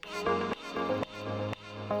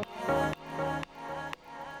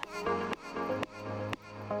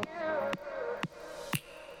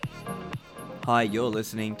Hi, you're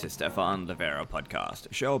listening to Stefan Livera Podcast,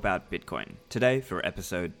 a show about Bitcoin. Today, for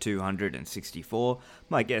episode 264,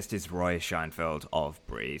 my guest is Roy Scheinfeld of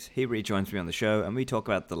Breeze. He rejoins me on the show and we talk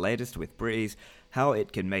about the latest with Breeze, how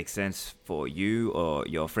it can make sense for you or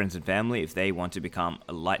your friends and family if they want to become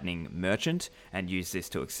a Lightning merchant and use this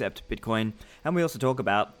to accept Bitcoin. And we also talk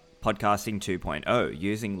about Podcasting 2.0,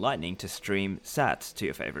 using Lightning to stream sats to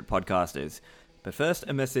your favorite podcasters. But first,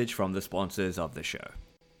 a message from the sponsors of the show.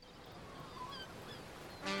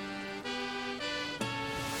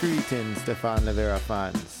 Greetings, Stefan Livera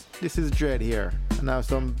fans. This is Dread here, and I have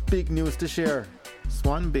some big news to share.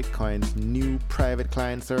 Swan Bitcoin's new private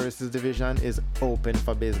client services division is open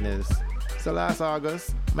for business. So last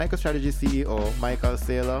August, MicroStrategy CEO Michael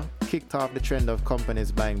Saylor kicked off the trend of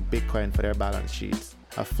companies buying Bitcoin for their balance sheets.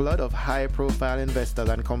 A flood of high-profile investors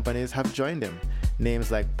and companies have joined him. Names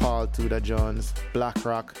like Paul Tudor Jones,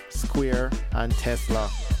 BlackRock, Square, and Tesla.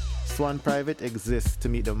 Swan Private exists to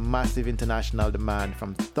meet the massive international demand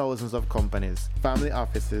from thousands of companies, family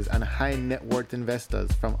offices, and high net worth investors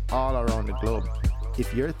from all around the globe.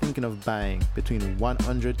 If you're thinking of buying between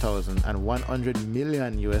 $100,000 and $100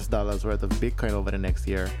 million worth of Bitcoin over the next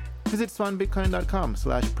year, visit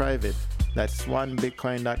swanbitcoin.com/private. That's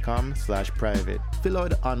swanbitcoin.com/private. Fill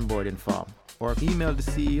out the onboarding form or email the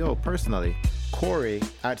CEO personally,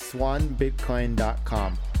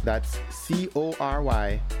 Corey@swanbitcoin.com. That's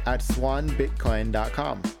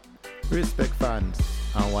CORY@swanbitcoin.com. Respect fans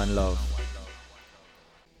and one love.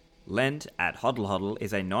 Lend at Hodl Hodl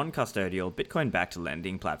is a non-custodial Bitcoin-backed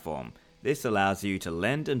lending platform. This allows you to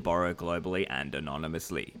lend and borrow globally and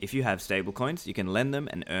anonymously. If you have stablecoins, you can lend them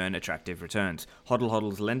and earn attractive returns. Hodl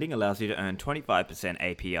Hodl's lending allows you to earn 25%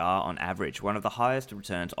 APR on average, one of the highest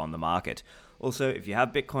returns on the market. Also, if you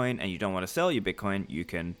have Bitcoin and you don't want to sell your Bitcoin, you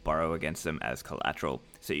can borrow against them as collateral.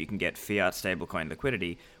 So you can get fiat stablecoin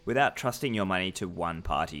liquidity without trusting your money to one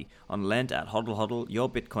party. On Lend at Hodl Hodl, your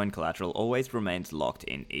Bitcoin collateral always remains locked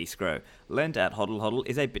in escrow. Lend at Hodl Hodl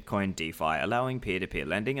is a Bitcoin DeFi, allowing peer-to-peer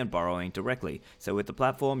lending and borrowing directly. So with the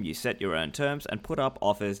platform, you set your own terms and put up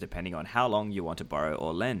offers depending on how long you want to borrow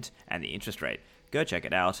or lend, and the interest rate. Go check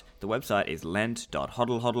it out. The website is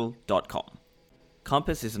lend.hodlhodl.com.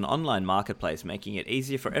 Compass is an online marketplace making it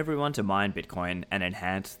easier for everyone to mine Bitcoin and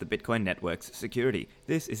enhance the Bitcoin network's security.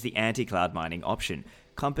 This is the anti-cloud mining option.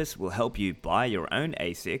 Compass will help you buy your own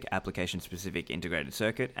ASIC, application-specific integrated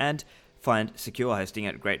circuit, and find secure hosting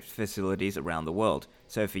at great facilities around the world.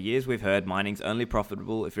 So for years we've heard mining's only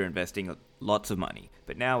profitable if you're investing lots of money.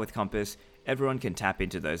 But now with Compass, everyone can tap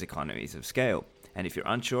into those economies of scale. And if you're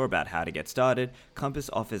unsure about how to get started, Compass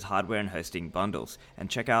offers hardware and hosting bundles. And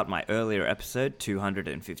check out my earlier episode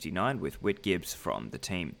 259 with Whit Gibbs from the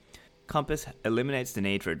team. Compass eliminates the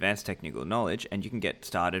need for advanced technical knowledge, and you can get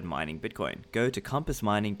started mining Bitcoin. Go to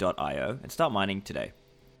compassmining.io and start mining today.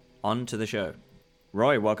 On to the show.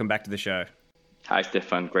 Roy, welcome back to the show. Hi,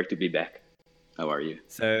 Stefan. Great to be back. How are you?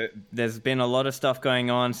 So there's been a lot of stuff going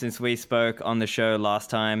on since we spoke on the show last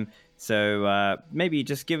time. So maybe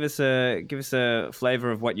just give us a flavor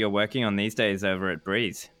of what you're working on these days over at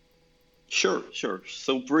Breeze. Sure.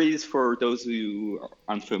 So Breeze, for those who are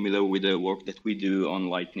unfamiliar with the work that we do on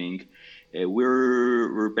Lightning,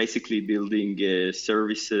 we're basically building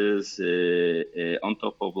services on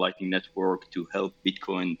top of Lightning Network to help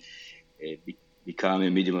Bitcoin become a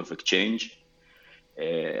medium of exchange.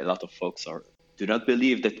 A lot of folks do not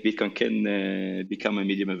believe that Bitcoin can become a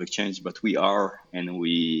medium of exchange, but we are, and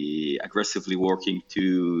we aggressively working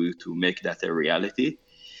to make that a reality.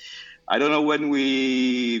 I don't know when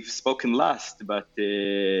we've spoken last, but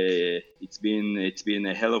it's been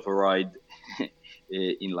a hell of a ride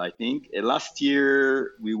in Lightning. Last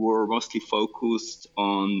year, we were mostly focused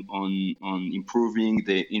on improving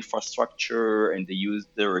the infrastructure and the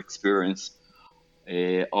user experience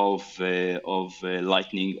of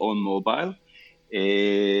Lightning on mobile.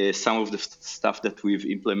 Some of the stuff that we've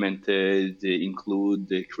implemented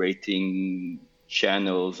include creating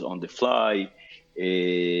channels on the fly,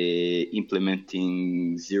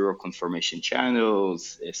 implementing zero confirmation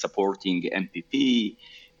channels, supporting MPP,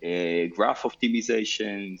 graph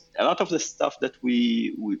optimizations. A lot of the stuff that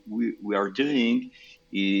we are doing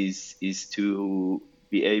is to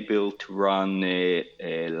be able to run a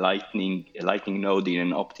Lightning node in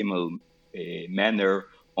an optimal manner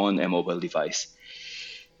on a mobile device.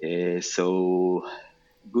 So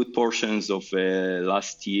good portions of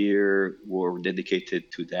last year were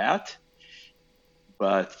dedicated to that.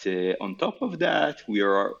 But on top of that, we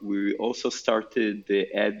also started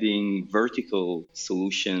adding vertical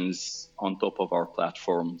solutions on top of our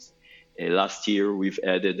platforms. Last year, we've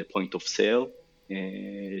added a point of sale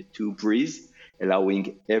to Breeze.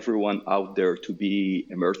 allowing everyone out there to be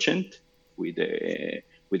a merchant with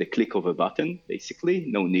a click of a button, basically.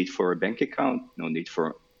 No need for a bank account, no need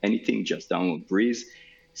for anything, just download Breeze,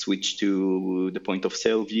 switch to the point of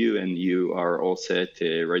sale view, and you are all set,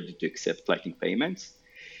 ready to accept Lightning payments.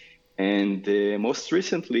 And most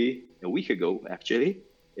recently, a week ago, actually,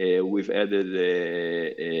 we've added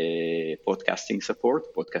podcasting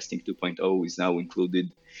support. Podcasting 2.0 is now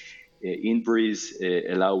included in Breeze,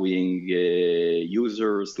 allowing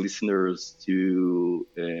users, listeners to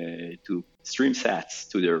stream sats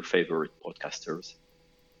to their favorite podcasters.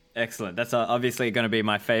 Excellent. That's obviously going to be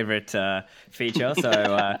my favorite feature.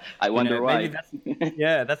 So I wonder why.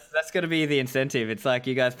 That's going to be the incentive. It's like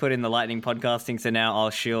you guys put in the Lightning podcasting, so now I'll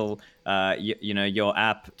shill your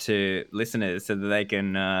app to listeners so that they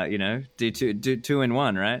can do two in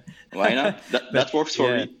one, right? Why not? That works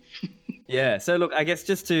for me. Yeah. So look, I guess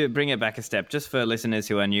just to bring it back a step, just for listeners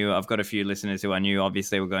who are new, I've got a few listeners who are new.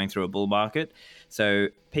 Obviously, we're going through a bull market. So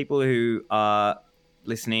people who are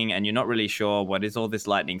listening and you're not really sure what is all this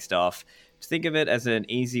Lightning stuff, just think of it as an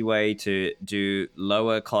easy way to do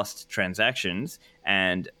lower cost transactions,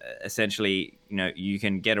 and essentially, you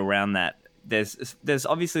can get around that. There's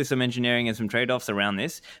obviously some engineering and some trade-offs around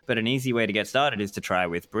this, but an easy way to get started is to try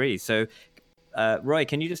with Breeze. So Roy,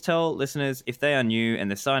 can you just tell listeners, if they are new and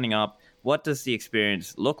they're signing up, what does the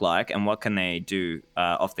experience look like and what can they do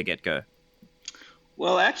off the get-go?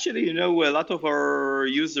 Well, actually, a lot of our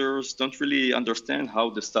users don't really understand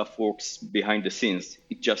how the stuff works behind the scenes.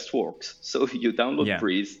 It just works. So you download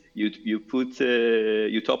Breeze,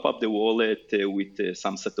 you top up the wallet with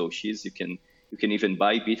some satoshis. You can even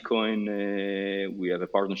buy Bitcoin. We have a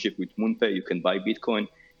partnership with MoonPay. You can buy Bitcoin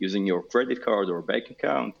using your credit card or bank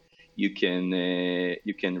account. You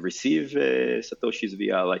can receive satoshis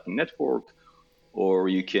via Lightning Network, or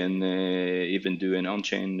you can even do an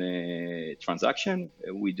on-chain transaction.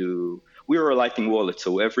 We are a Lightning wallet,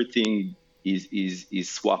 so everything is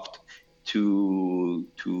swapped to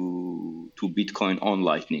Bitcoin on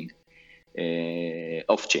Lightning,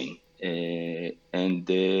 off-chain, and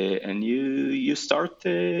you start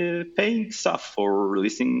paying stuff for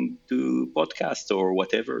listening to podcasts or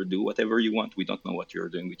whatever. Do whatever you want. We don't know what you're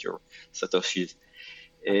doing with your satoshis.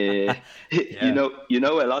 A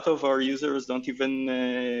lot of our users don't even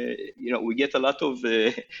we get a lot of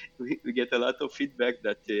feedback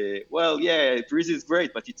that Breeze is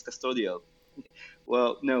great, but it's custodial.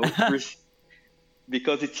 Well, no, Breeze,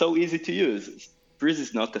 because it's so easy to use. Breeze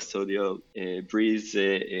is not custodial. Breeze,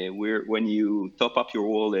 when you top up your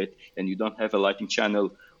wallet and you don't have a Lightning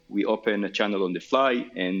channel, we open a channel on the fly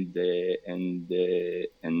and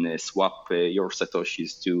swap your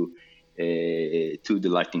satoshis to the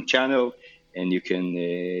Lightning channel, and you can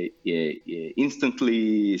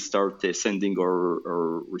instantly start sending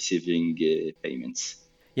or receiving payments.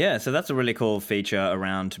 Yeah, so that's a really cool feature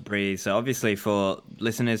around Breeze. So obviously for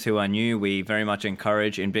listeners who are new, we very much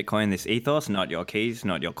encourage in Bitcoin this ethos, not your keys,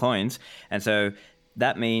 not your coins. And so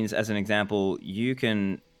that means, as an example, you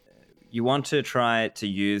want to try to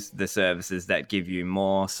use the services that give you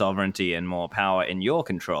more sovereignty and more power in your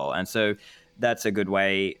control. And so that's a good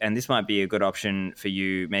way, and this might be a good option for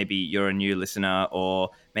you. Maybe you're a new listener,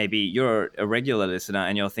 or maybe you're a regular listener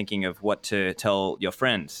and you're thinking of what to tell your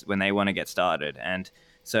friends when they want to get started. And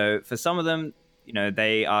so for some of them,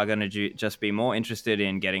 they are going to just be more interested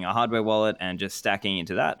in getting a hardware wallet and just stacking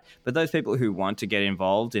into that. But those people who want to get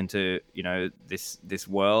involved into, this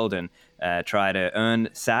world and try to earn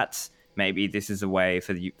sats, maybe this is a way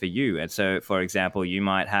for you. And so, for example, you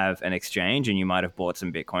might have an exchange and you might have bought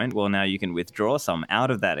some Bitcoin. Well, now you can withdraw some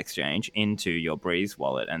out of that exchange into your Breeze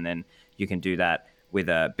wallet, and then you can do that with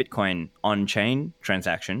a Bitcoin on-chain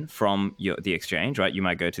transaction from the exchange, right? You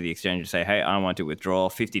might go to the exchange and say, hey, I want to withdraw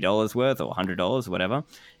 $50 worth or $100, whatever.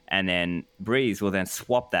 And then Breeze will then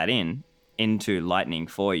swap that into Lightning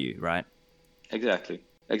for you, right? Exactly.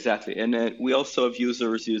 And we also have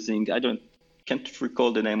users using, can't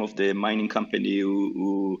recall the name of the mining company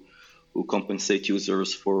who compensate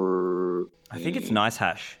users for. I think it's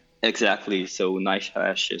NiceHash. Exactly. So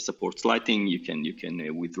NiceHash supports Lightning. You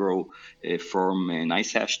can withdraw from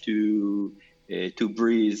NiceHash to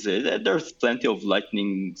Breeze. There's plenty of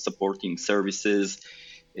Lightning supporting services,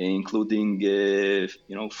 including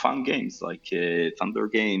fun games like Thunder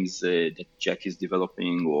Games that Jack is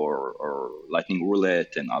developing, or Lightning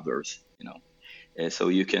Roulette and others. So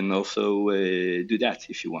you can also do that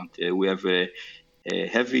if you want. We have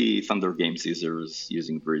heavy Thunder Games users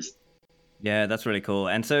using Breeze. Yeah, that's really cool.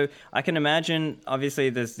 And so I can imagine, obviously,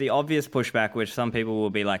 there's the obvious pushback, which some people will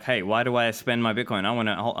be like, hey, why do I spend my Bitcoin? I want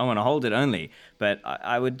to hold it only. But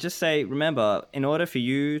I would just say, remember, in order for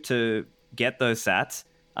you to get those sats,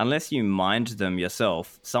 unless you mined them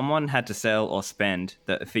yourself, someone had to sell or spend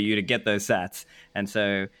for you to get those sats. And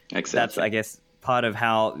so that's, I guess, part of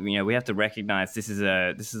how, we have to recognize this is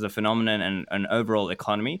a phenomenon and an overall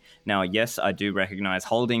economy. Now, yes, I do recognize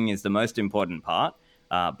holding is the most important part,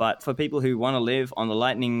 but for people who want to live on the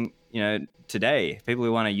Lightning, today, people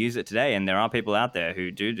who want to use it today, and there are people out there who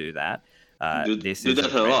do that. This do is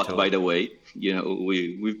that a lot, tool. By the way.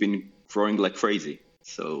 We've been growing like crazy,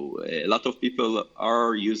 so a lot of people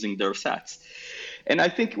are using their sats. And I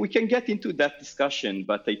think we can get into that discussion,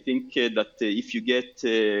 but I think that if you get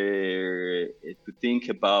to think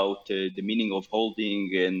about the meaning of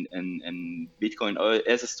holding and Bitcoin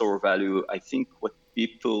as a store of value, I think what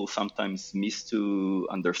people sometimes miss to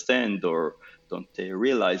understand or don't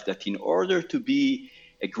realize that in order to be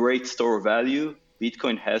a great store of value,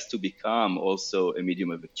 Bitcoin has to become also a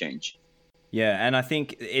medium of exchange. Yeah, and I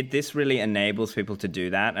think this really enables people to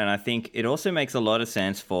do that. And I think it also makes a lot of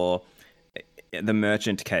sense for the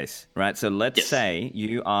merchant case, right? So let's say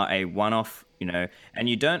you are a one-off, and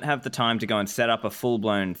you don't have the time to go and set up a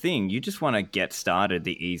full-blown thing. You just want to get started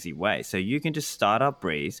the easy way. So you can just start up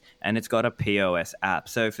Breeze, and it's got a POS app.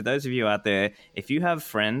 So for those of you out there, if you have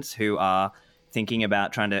friends who are thinking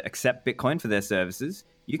about trying to accept Bitcoin for their services,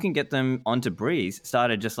 you can get them onto Breeze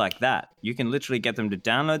started just like that. You can literally get them to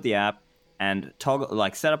download the app and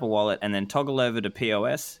set up a wallet and then toggle over to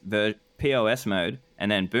POS mode,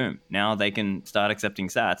 and then boom, now they can start accepting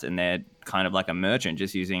sats, and they're kind of like a merchant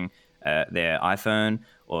just using their iPhone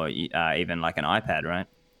or even like an iPad, right?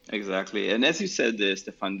 Exactly. And as you said,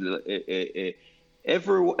 Stefan,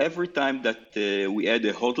 every time that we add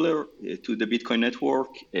a hodler to the Bitcoin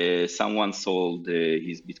network, someone sold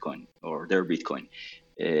his Bitcoin or their Bitcoin.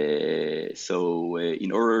 So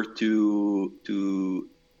in order to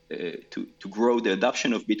grow the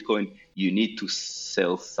adoption of Bitcoin, you need to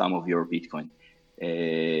sell some of your Bitcoin.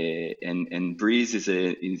 And Breeze is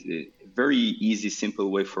a very easy,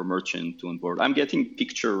 simple way for merchant to onboard. I'm getting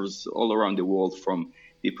pictures all around the world from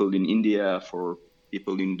people in India, for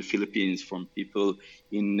people in the Philippines, from people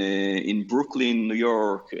in Brooklyn, New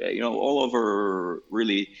York, all over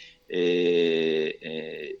really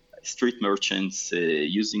street merchants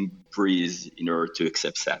using Breeze in order to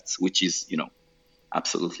accept sats, which is,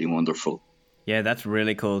 absolutely wonderful. Yeah, that's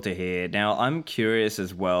really cool to hear. Now, I'm curious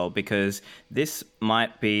as well, because this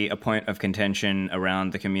might be a point of contention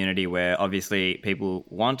around the community where obviously people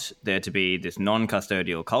want there to be this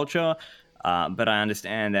non-custodial culture, but I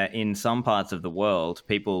understand that in some parts of the world,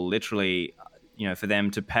 people literally, for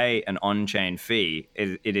them to pay an on-chain fee,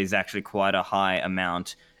 it is actually quite a high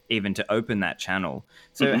amount even to open that channel.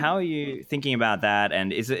 So how are you thinking about that?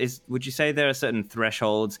 And would you say there are certain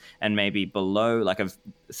thresholds, and maybe below like a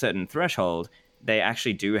certain threshold, they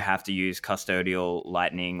actually do have to use custodial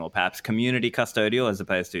Lightning, or perhaps community custodial, as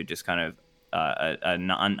opposed to just kind of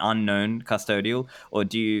an unknown custodial? Or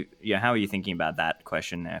how are you thinking about that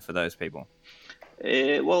question there for those people?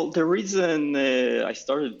 Well, the reason I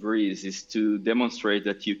started Breeze is to demonstrate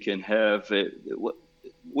that you can have,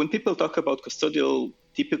 when people talk about custodial,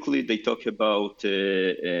 typically they talk about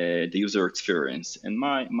the user experience. And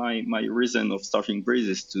my reason of starting Breeze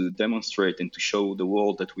is to demonstrate and to show the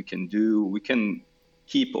world that we can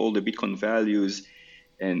keep all the Bitcoin values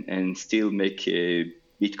and still make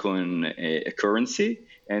Bitcoin a currency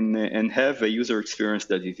and have a user experience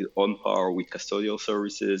that is on par with custodial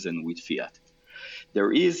services and with fiat.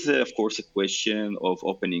 There is, of course, a question of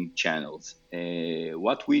opening channels.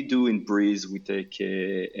 What we do in Breeze, we take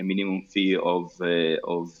a minimum fee of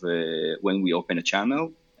when we open a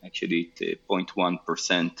channel, actually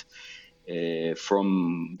 0.1%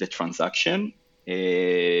 from the transaction.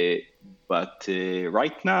 But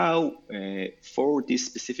right now, for this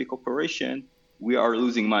specific operation, we are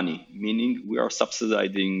losing money, meaning we are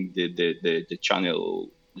subsidizing the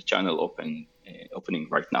channel opening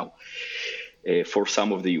right now. For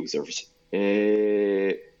some of the users.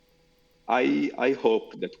 I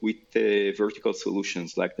hope that with vertical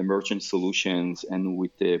solutions like the merchant solutions and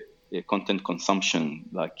with the content consumption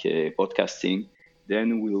like podcasting,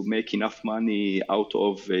 then we'll make enough money out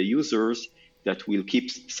of users that will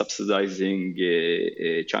keep subsidizing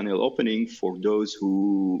channel opening for those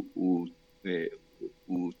who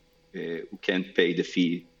can't pay the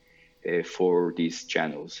fee for these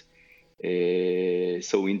channels.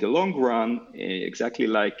 So in the long run, exactly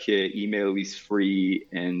like email is free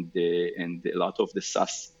and a lot of the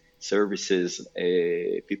SaaS services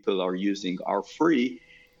people are using are free,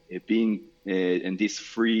 and this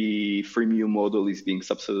freemium model is being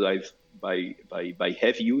subsidized by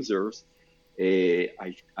heavy users. I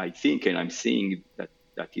think, and I'm seeing that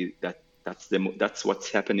That's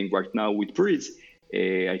what's happening right now with Breeze.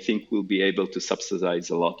 I think we'll be able to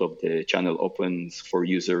subsidize a lot of the channel opens for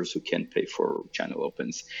users who can't pay for channel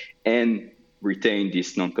opens and retain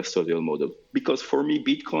this non-custodial model. Because for me,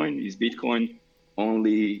 Bitcoin is Bitcoin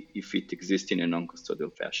only if it exists in a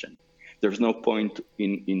non-custodial fashion. There's no point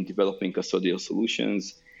in developing custodial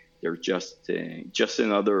solutions. They're just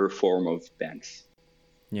another form of banks.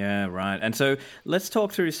 Yeah, right. And so let's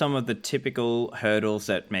talk through some of the typical hurdles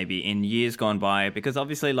that maybe in years gone by, because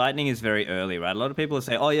obviously Lightning is very early, right? A lot of people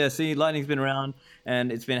say, oh yeah, see, Lightning's been around and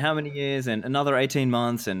it's been how many years and another 18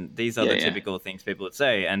 months. And these are the typical things people would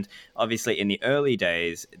say. And obviously in the early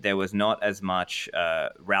days, there was not as much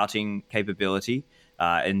routing capability.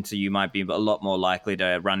 And so you might be a lot more likely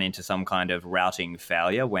to run into some kind of routing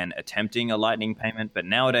failure when attempting a Lightning payment. But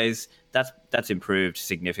nowadays, that's improved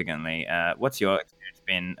significantly. What's your experience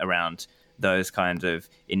been around those kinds of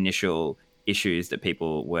initial issues that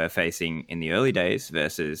people were facing in the early days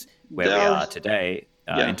versus where we are today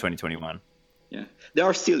in 2021? Yeah, there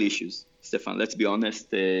are still issues, Stefan. Let's be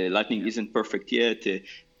honest. Lightning isn't perfect yet.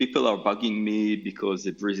 People are bugging me because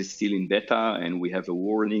the Breeze is still in beta, and we have a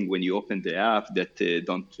warning when you open the app that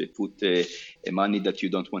don't put money that you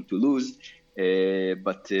don't want to lose.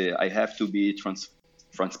 But I have to be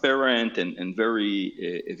transparent and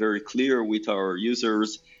very clear with our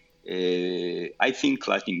users. I think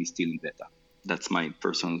Lightning is still in beta. That's my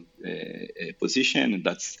personal position, and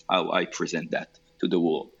that's how I present that to the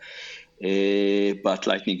world. But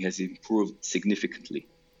Lightning has improved significantly,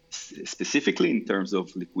 specifically in terms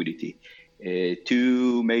of liquidity.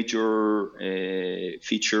 Two major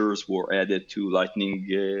features were added to Lightning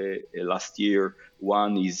last year.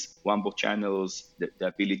 One is Wombo channels, the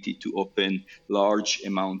ability to open large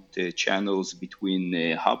amount channels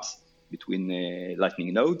between hubs, between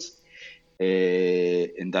Lightning nodes.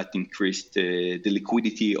 And that increased the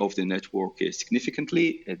liquidity of the network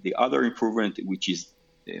significantly. The other improvement, which is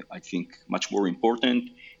I think much more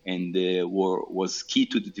important and was key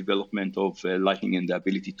to the development of Lightning and the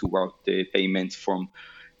ability to route payments from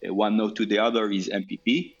one node to the other, is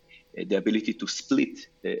MPP, the ability to split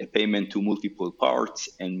a payment to multiple parts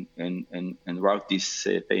and route this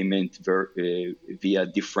payment via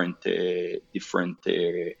different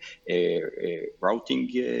routing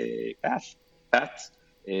paths.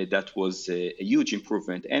 That was a huge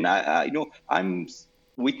improvement, and I'm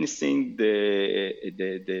witnessing the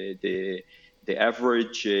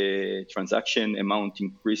average transaction amount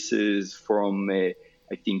increases from I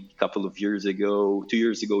think a couple of years ago, 2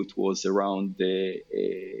 years ago, it was around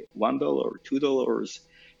 $1 or $2,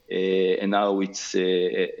 and now it's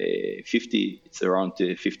 50. It's around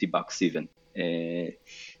 $50 even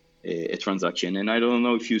a transaction. And I don't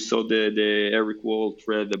know if you saw the Eric Wall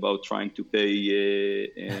thread about trying to pay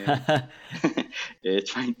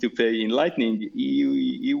in Lightning.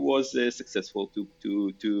 He was successful to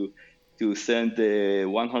send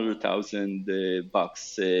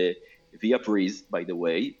 $100,000 via Breeze, by the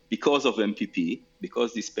way, because of MPP,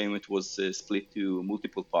 because this payment was split to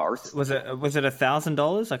multiple parts. Was it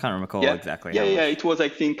 $1,000? I can't recall exactly. Yeah, it was, I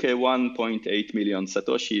think, 1.8 million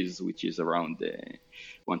Satoshis, which is around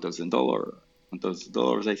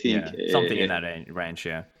 $1,000, I think. Yeah, something in that range,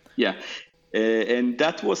 yeah. Yeah, and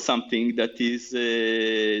that was something that is,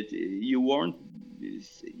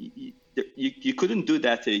 you couldn't do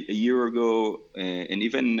that a year ago, and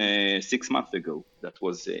even 6 months ago. That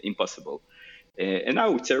was impossible. And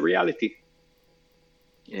now it's a reality.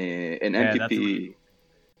 And MPP,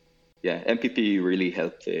 MPP really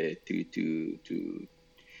helped to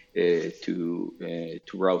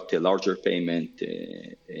route a larger payment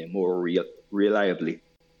more reliably.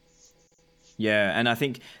 Yeah, and I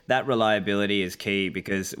think that reliability is key,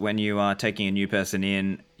 because when you are taking a new person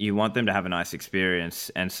in, you want them to have a nice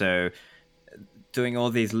experience. And so doing all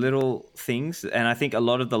these little things, and I think a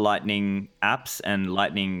lot of the Lightning apps and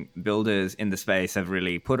Lightning builders in the space have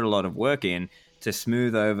really put a lot of work in to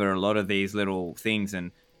smooth over a lot of these little things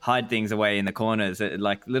and hide things away in the corners,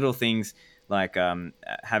 like little things like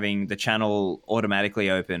having the channel automatically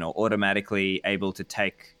open or automatically able to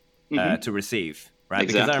take to receive, right?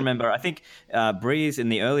 Exactly. Because I remember, I think Breeze in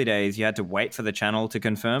the early days, you had to wait for the channel to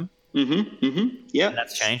confirm. Yeah, and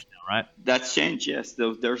that's changed now, right? That's changed, yes.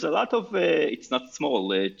 There's a lot of it's not small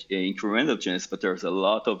incremental changes, but there's a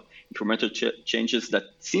lot of incremental changes that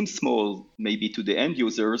seem small maybe to the end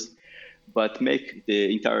users, but make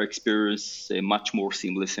the entire experience much more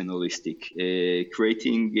seamless and holistic.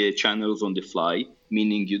 Creating channels on the fly,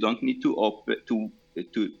 meaning you don't need to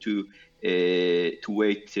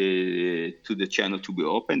wait to the channel to be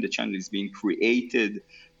open. The channel is being created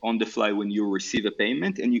on the fly when you receive a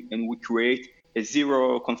payment, and we create a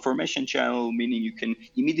zero confirmation channel, meaning you can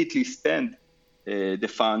immediately spend the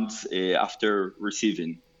funds after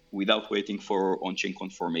receiving without waiting for on-chain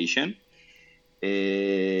confirmation.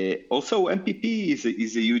 Also, MPP is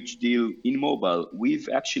a huge deal in mobile. We've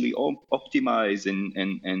actually optimized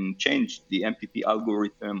and changed the MPP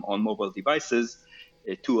algorithm on mobile devices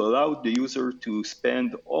to allow the user to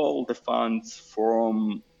spend all the funds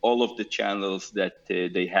from all of the channels that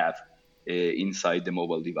they have inside the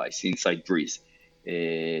mobile device, inside Breeze.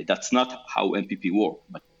 That's not how MPP works,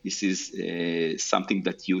 but this is something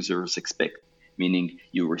that users expect. Meaning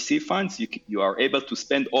you receive funds, you are able to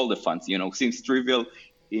spend all the funds. Seems trivial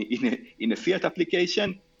in a fiat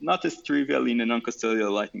application, not as trivial in a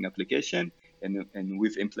non-custodial Lightning application, and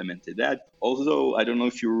we've implemented that. Also, I don't know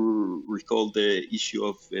if you recall the issue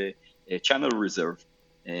of channel reserve.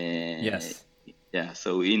 Yes. Yeah.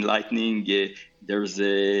 So in Lightning, there's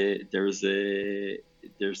a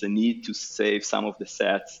need to save some of the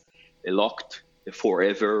sats locked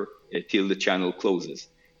forever till the channel closes.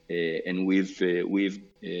 And we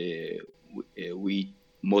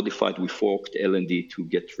modified, we forked LND to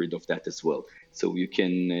get rid of that as well. So you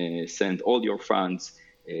can send all your funds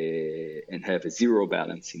and have a zero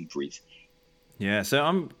balance in Breeze. Yeah, so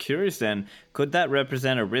I'm curious then, could that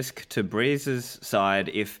represent a risk to Breeze's side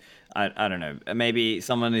if, I don't know, maybe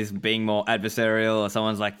someone is being more adversarial or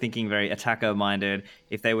someone's like thinking very attacker-minded,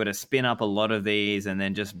 if they were to spin up a lot of these and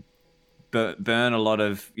then just burn a lot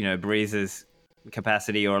of, Breeze's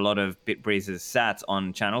capacity or a lot of BitBreeze's sats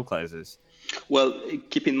on channel closes? Well,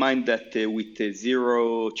 keep in mind that with the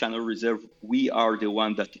zero channel reserve, we are the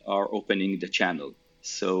one that are opening the channel.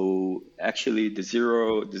 So actually, the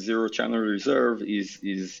zero channel reserve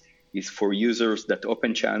is for users that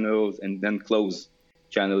open channels and then close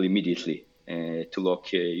channel immediately to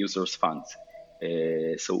lock users' funds.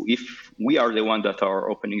 So if we are the one that are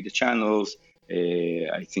opening the channels,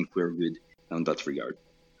 I think we're good on that regard.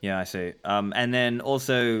 Yeah, I see. And then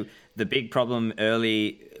also the big problem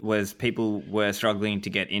early was people were struggling to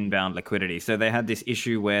get inbound liquidity. So they had this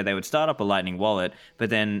issue where they would start up a Lightning wallet, but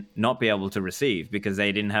then not be able to receive because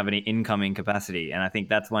they didn't have any incoming capacity. And I think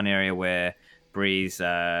that's one area where Breeze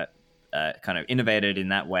kind of innovated in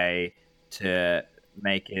that way to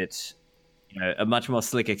make it a much more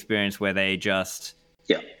slick experience where they just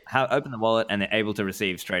open the wallet and they're able to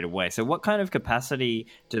receive straight away. So what kind of capacity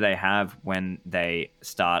do they have when they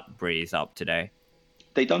start Breeze up today?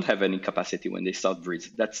 They don't have any capacity when they start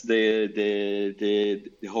Breeze. That's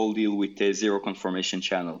the whole deal with the zero confirmation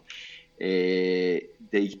channel.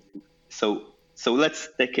 So let's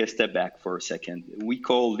take a step back for a second. We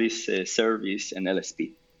call this service an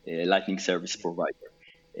LSP, Lightning Service Provider.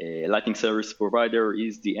 Lightning Service Provider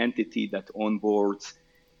is the entity that onboards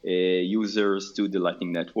users to the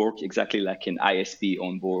Lightning Network, exactly like an ISP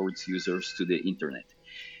onboards users to the internet.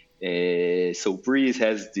 So Breeze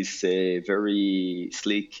has this very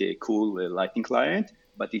sleek, cool Lightning client,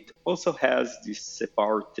 but it also has this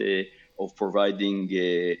part of providing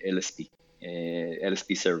LSP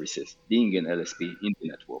services, being an LSP in the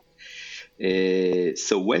network.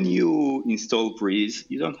 So when you install Breeze,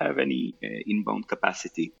 you don't have any inbound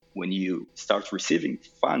capacity. When you start receiving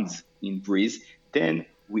funds in Breeze, then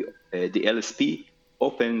the LSP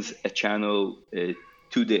opens a channel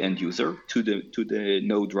to the end user, to the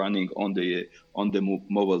node running on the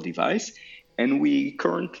mobile device, and we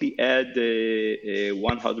currently add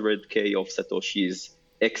 100K of satoshis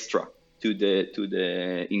extra to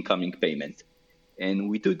the incoming payment, and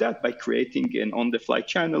we do that by creating an on-the-fly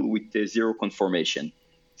channel with zero confirmation.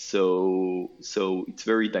 So it's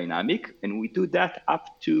very dynamic, and we do that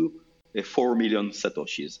up to 4 million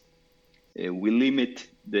satoshis. We limit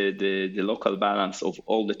the local balance of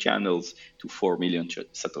all the channels to 4 million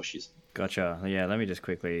satoshis. Gotcha. Yeah, let me just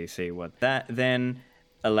quickly see what that then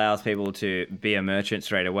allows people to be a merchant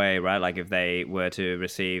straight away, right? Like if they were to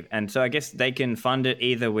receive. And so I guess they can fund it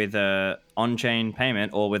either with a on-chain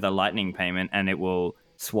payment or with a Lightning payment, and it will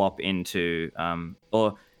swap into,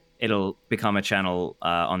 or it'll become a channel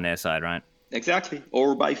on their side, right? Exactly,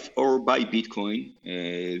 or by Bitcoin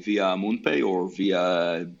via MoonPay or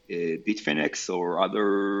via Bitfinex or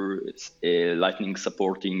other Lightning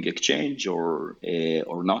supporting exchange or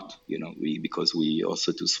not. Because we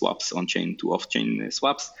also do swaps on chain to off chain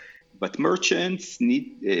swaps. But merchants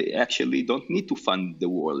actually don't need to fund the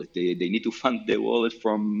wallet. They need to fund the wallet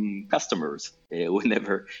from customers.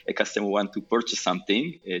 Whenever a customer wants to purchase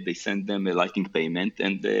something, they send them a Lightning payment,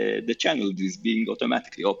 and the channel is being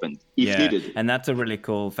automatically opened if needed. And that's a really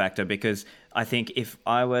cool factor, because I think if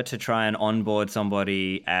I were to try and onboard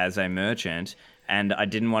somebody as a merchant, And I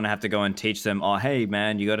didn't want to have to go and teach them, oh, hey,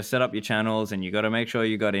 man, you got to set up your channels and you got to make sure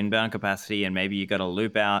you got inbound capacity and maybe you got to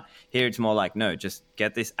loop out. Here it's more like, no, just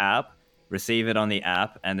get this app, receive it on the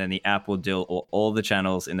app, and then the app will deal all the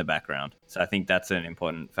channels in the background. So I think that's an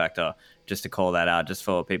important factor just to call that out, just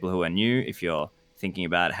for people who are new, if you're thinking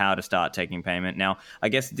about how to start taking payment. Now, I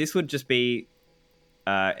guess this would just be,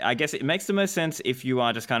 I guess it makes the most sense if you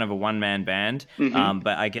are just kind of a one-man band.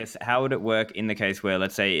 But I guess how would it work in the case where,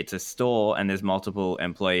 let's say it's a store and there's multiple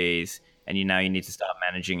employees and you need to start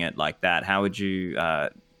managing it like that? How would you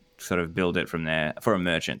sort of build it from there for a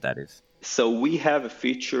merchant, that is? So we have a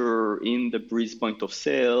feature in the Breeze point of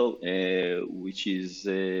sale, which is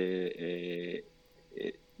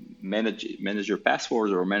manage your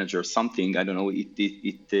password or manage your something. I don't know.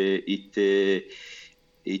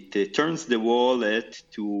 It turns the wallet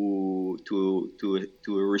to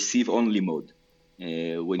a receive only mode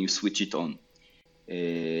when you switch it on,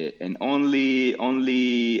 and only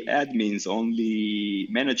admins, only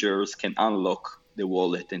managers can unlock the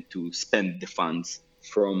wallet and to spend the funds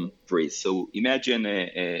from Breeze. So imagine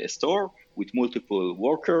a store with multiple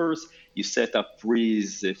workers. You set up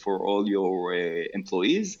Breeze for all your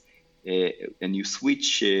employees. And you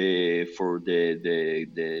switch for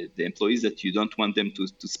the employees that you don't want them to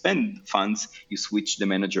spend funds, you switch the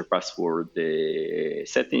manager password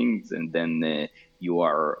settings, and then you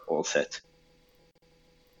are all set.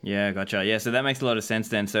 Yeah, gotcha. Yeah, so that makes a lot of sense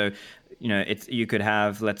then. So, you could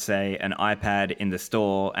have, let's say, an iPad in the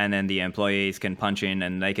store, and then the employees can punch in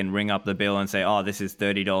and they can ring up the bill and say, oh, this is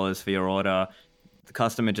 $30 for your order. The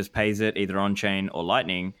customer just pays it either on chain or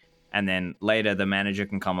Lightning. And then later the manager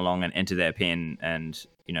can come along and enter their PIN and,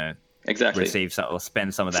 exactly receive some, or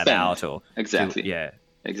spend some of that out, or exactly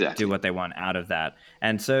do what they want out of that.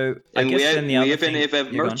 And so I guess we even have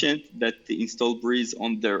a merchant that install Breeze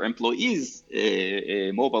on their employees'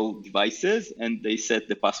 mobile devices, and they set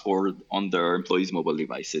the password on their employees' mobile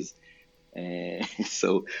devices.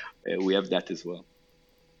 So we have that as well.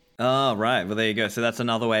 Oh, right. Well, there you go. So that's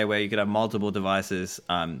another way where you could have multiple devices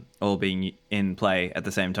all being in play at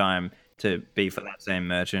the same time to be for that same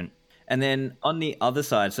merchant. And then on the other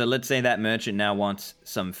side, so let's say that merchant now wants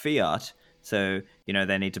some fiat. So,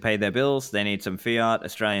 they need to pay their bills. They need some fiat,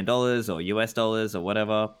 Australian dollars or US dollars or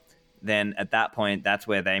whatever. Then at that point, that's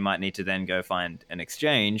where they might need to then go find an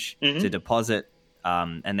exchange to deposit.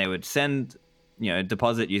 And they would send,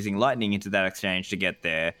 deposit using Lightning into that exchange to get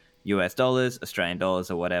their US dollars, Australian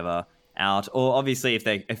dollars, or whatever out. Or obviously, if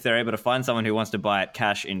they're able to find someone who wants to buy it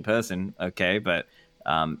cash in person, okay. But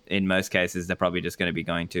in most cases, they're probably just going to be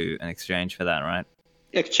going to an exchange for that, right?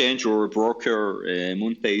 Exchange or a broker.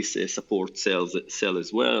 Moonpace supports sell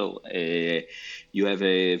as well. You have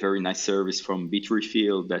a very nice service from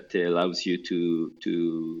Bitrefill that allows you to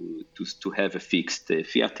have a fixed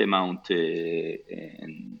fiat amount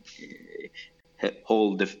and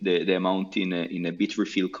hold the amount in a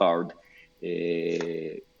Bitrefill card,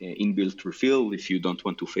 inbuilt refill if you don't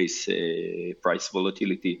want to face price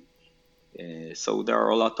volatility. So there are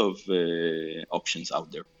a lot of options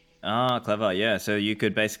out there. Ah, clever. Yeah. So you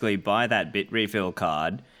could basically buy that Bitrefill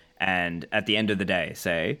card and at the end of the day,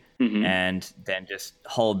 say, and then just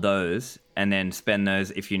hold those and then spend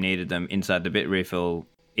those if you needed them inside the Bitrefill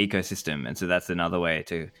ecosystem. And so that's another way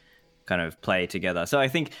to kind of play together. So I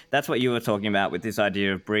think that's what you were talking about with this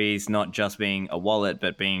idea of Breeze not just being a wallet,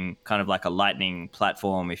 but being kind of like a Lightning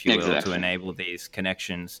platform, if you will, to enable these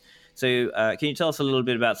connections. So can you tell us a little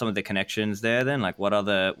bit about some of the connections there then? Like what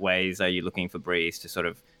other ways are you looking for Breeze to sort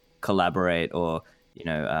of collaborate or,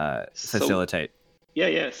 facilitate?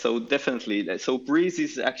 So definitely. So Breeze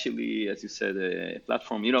is actually, as you said, a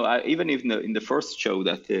platform. Even in the first show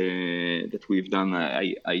that we've done,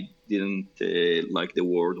 I didn't like the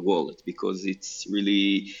word wallet because it's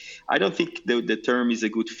really, I don't think the term is a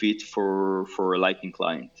good fit for a Lightning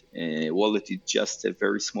client. Wallet is just a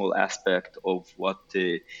very small aspect of what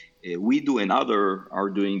we do and others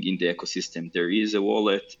are doing in the ecosystem. There is a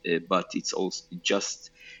wallet, but it's also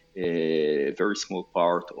just a very small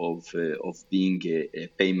part of being a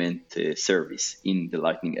payment service in the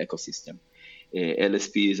Lightning ecosystem.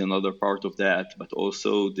 LSP is another part of that, but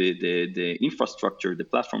also the infrastructure, the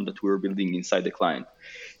platform that we're building inside the client.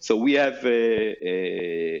 So we have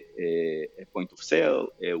a point of sale.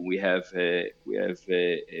 We have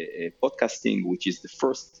podcasting, which is the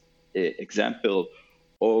first example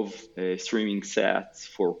of streaming sats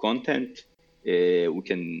for content. We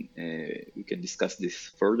can discuss this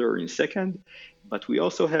further in a second, but we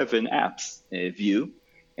also have an apps view,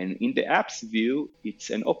 and in the apps view,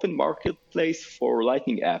 it's an open marketplace for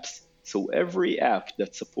Lightning apps. So every app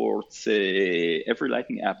that supports every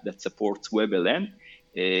Lightning app that supports WebLN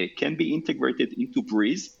can be integrated into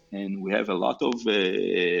Breeze. And we have a lot of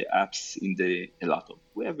apps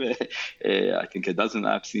we have I think a dozen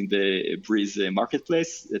apps in the Breeze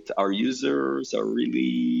marketplace that our users are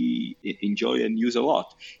really enjoy and use a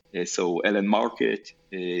lot. So LN Market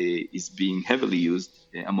is being heavily used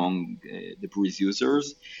among the Breeze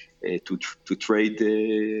users to trade,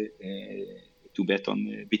 to bet on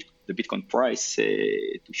the Bitcoin price,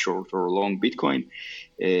 to short or long Bitcoin,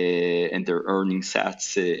 and they're earning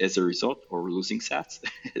sats as a result, or losing sats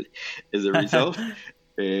as a result.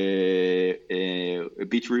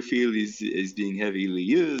 Bitrefill is being heavily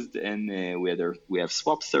used, and we have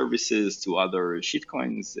swap services to other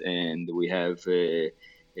shitcoins, and we have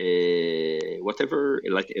whatever,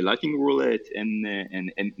 like a Lightning Roulette, and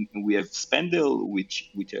we have Spendle, which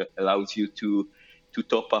allows you to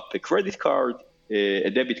top up a credit card, a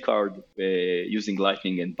debit card, using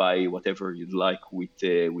Lightning, and buy whatever you'd like with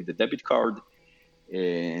the debit card.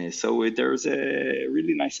 So there's a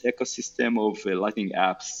really nice ecosystem of Lightning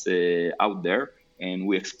apps out there, and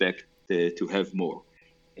we expect to have more.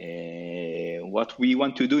 What we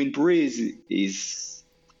want to do in Breeze is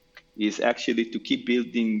actually to keep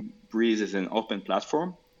building Breeze as an open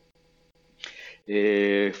platform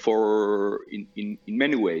in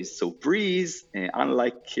many ways. So Breeze,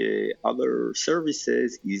 unlike other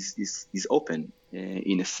services, is open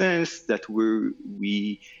in a sense that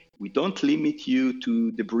we don't limit you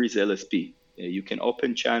to the Breeze LSP. You can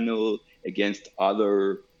open channel against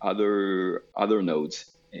other nodes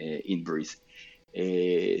in Breeze.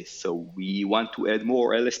 So we want to add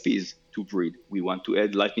more LSPs to Breeze. We want to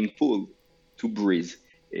add Lightning Pool to Breeze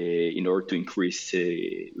in order to increase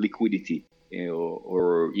liquidity,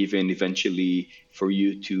 or even eventually for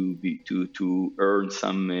you to earn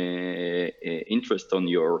some interest on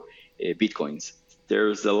your Bitcoins.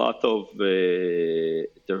 There's a lot of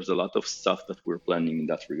stuff that we're planning in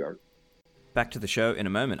that regard. Back to the show in a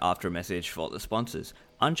moment after a message for the sponsors.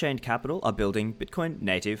 Unchained Capital are building Bitcoin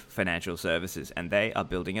native financial services, and they are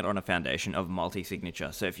building it on a foundation of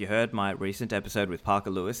multi-signature. So if you heard my recent episode with Parker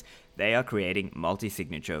Lewis, they are creating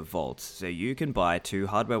multi-signature vaults. So you can buy 2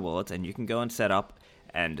 hardware wallets and you can go and set up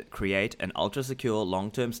and create an ultra-secure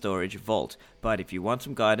long-term storage vault. But if you want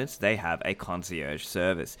some guidance, they have a concierge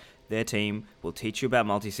service. Their team will teach you about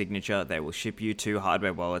multi-signature. They will ship you 2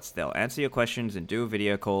 hardware wallets. They'll answer your questions and do a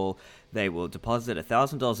video call. They will deposit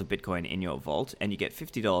 $1,000 of Bitcoin in your vault, and you get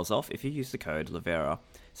 $50 off if you use the code Livera.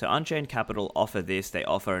 So Unchained Capital offer this. They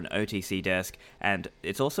offer an OTC desk, and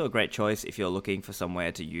it's also a great choice if you're looking for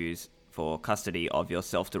somewhere to use for custody of your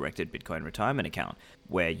self-directed Bitcoin retirement account,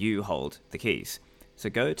 where you hold the keys. So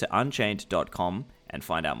go to unchained.com and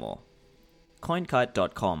find out more.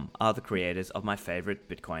 CoinKite.com are the creators of my favorite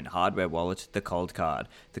Bitcoin hardware wallet, the Cold Card.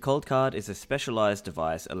 The Cold Card is a specialized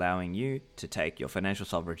device allowing you to take your financial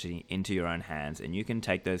sovereignty into your own hands, and you can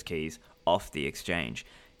take those keys off the exchange.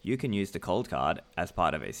 You can use the Cold Card as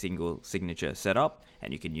part of a single signature setup,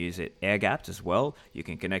 and you can use it air-gapped as well. You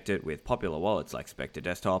can connect it with popular wallets like Spectre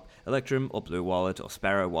Desktop, Electrum or Blue Wallet or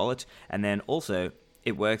Sparrow Wallet, and then also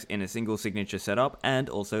it works in a single signature setup and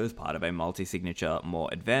also as part of a multi-signature, more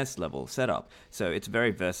advanced level setup. So it's very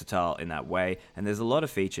versatile in that way, and there's a lot of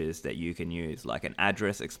features that you can use, like an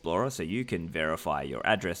address explorer, so you can verify your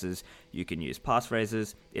addresses. You can use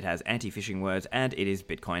passphrases, it has anti-phishing words, and it is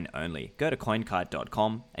Bitcoin only. Go to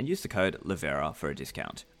coinkite.com and use the code Livera for a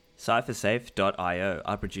discount. CipherSafe.io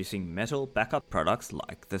are producing metal backup products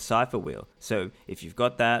like the Cipher Wheel. So if you've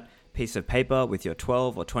got that piece of paper with your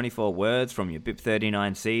 12 or 24 words from your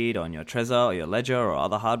BIP39 seed on your Trezor or your Ledger or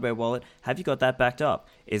other hardware wallet, have you got that backed up?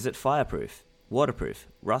 Is it fireproof, waterproof,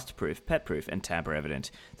 rust-proof, pet-proof, and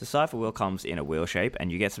tamper-evident? The Cipher Wheel comes in a wheel shape,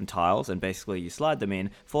 and you get some tiles, and basically you slide them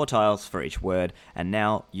in, 4 tiles for each word, and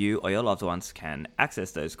now you or your loved ones can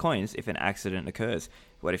access those coins if an accident occurs.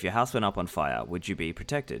 What if your house went up on fire? Would you be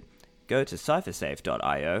protected? Go to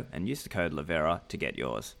CipherSafe.io and use the code Livera to get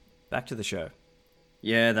yours. Back to the show.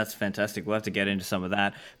 Yeah, that's fantastic. We'll have to get into some of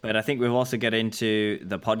that. But I think we'll also get into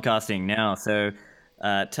the podcasting now. So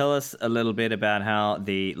tell us a little bit about how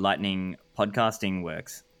the Lightning podcasting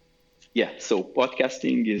works. Yeah, so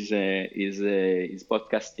podcasting is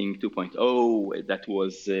podcasting 2.0. That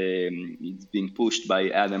was it's being pushed by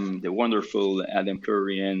the wonderful Adam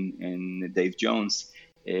Curry and Dave Jones.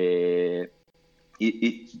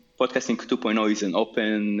 Podcasting 2.0 is an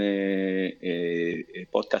open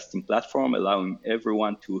podcasting platform allowing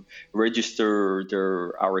everyone to register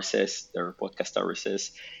their RSS, their podcast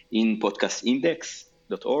RSS, in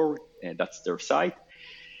podcastindex.org. That's their site.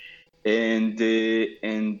 And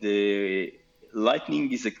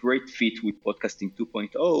Lightning is a great fit with Podcasting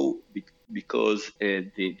 2.0 because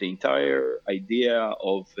the entire idea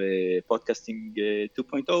of Podcasting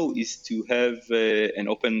 2.0 is to have an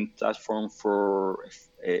open platform for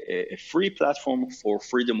a free platform for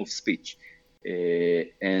freedom of speech.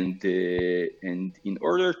 And in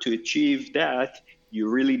order to achieve that, you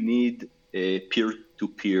really need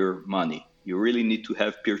peer-to-peer money. You really need to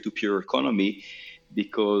have peer-to-peer economy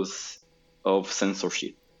because of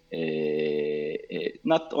censorship.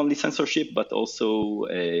 Not only censorship, but also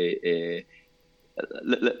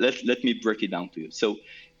let me break it down to you. So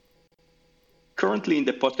currently in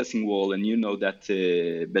the podcasting world, and you know that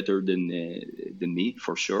better than me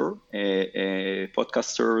for sure,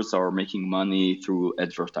 podcasters are making money through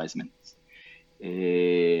advertisements.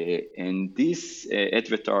 And these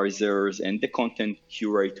advertisers and the content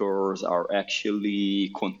curators are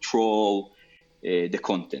actually control the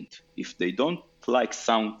content. If they don't like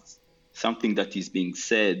something that is being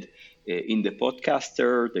said in the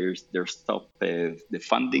podcaster, there's stop the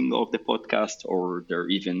funding of the podcast, or there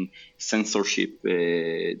even censorship.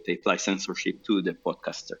 They apply censorship to the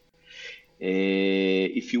podcaster.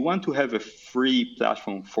 If you want to have a free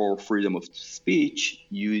platform for freedom of speech,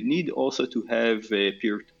 you need also to have a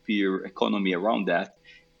peer-to-peer economy around that.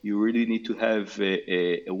 You really need to have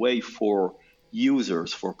a way for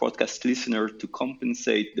users, for podcast listeners, to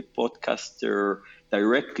compensate the podcaster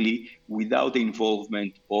directly without the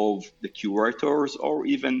involvement of the curators or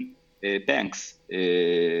even banks,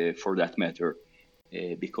 for that matter,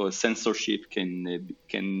 because censorship can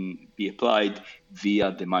be applied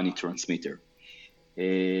via the money transmitter.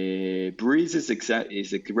 Breeze is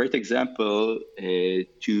a great example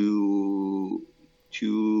to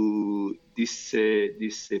this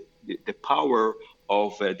the power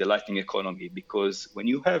of the Lightning economy, because when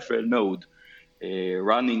you have a node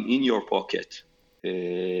running in your pocket,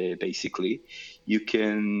 basically, you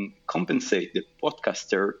can compensate the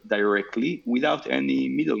podcaster directly without any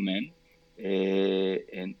middleman,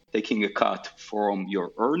 and taking a cut from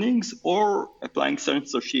your earnings or applying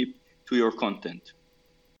censorship to your content.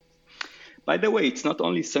 By the way, it's not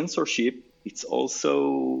only censorship, it's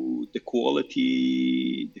also the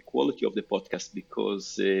quality of the podcast,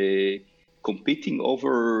 because competing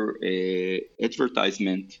over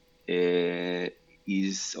advertisement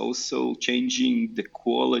is also changing the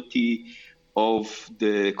quality of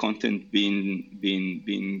the content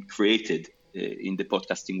being created in the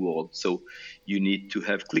podcasting world. So you need to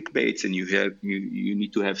have clickbaits, and you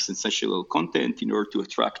need to have sensational content in order to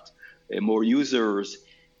attract more users.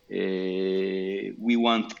 We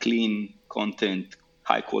want clean content,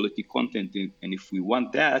 high quality content, and if we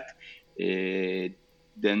want that,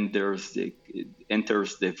 then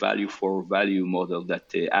enters the value for value model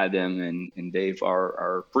that Adam and Dave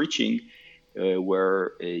are preaching,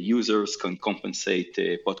 where users can compensate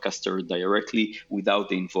podcaster directly without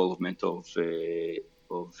the involvement of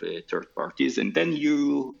third parties, and then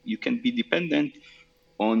you can be dependent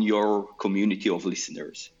on your community of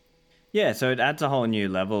listeners. Yeah, so it adds a whole new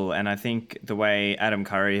level, and I think the way Adam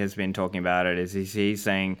Curry has been talking about it is he's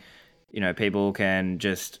saying, people can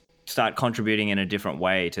just start contributing in a different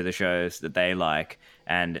way to the shows that they like,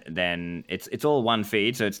 and then it's all one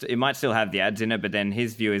feed, so it might still have the ads in it, but then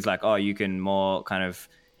his view is like, oh, you can more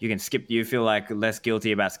you can skip, you feel like less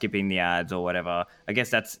guilty about skipping the ads or whatever. I guess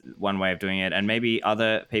that's one way of doing it, and maybe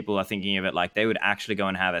other people are thinking of it like they would actually go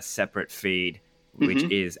and have a separate feed which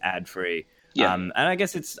is ad free. Yeah. And I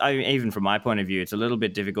guess even from my point of view, it's a little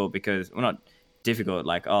bit difficult because, well, not difficult,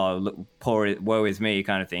 like, oh, look, woe is me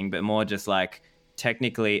kind of thing, but more just like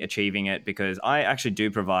technically achieving it, because I actually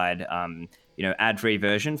do provide, ad-free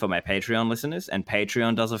version for my Patreon listeners, and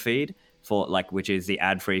Patreon does a feed for which is the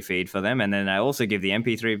ad-free feed for them. And then I also give the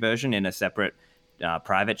MP3 version in a separate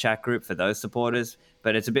private chat group for those supporters,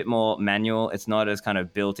 but it's a bit more manual. It's not as kind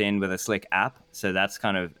of built in with a slick app, so that's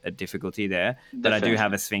kind of a difficulty there. Definitely. But I do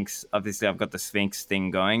have a Sphinx. Obviously, I've got the Sphinx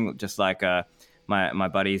thing going, just like my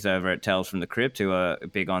buddies over at Tales from the Crypt, who are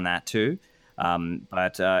big on that too.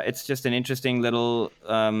 But it's just an interesting little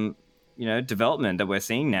development that we're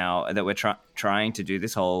seeing now, that we're trying to do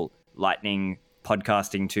this whole Lightning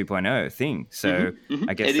podcasting 2.0 thing. So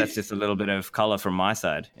I guess that's just a little bit of color from my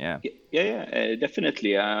side. Yeah,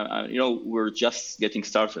 definitely. We're just getting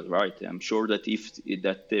started, right? I'm sure that if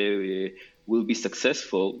that will be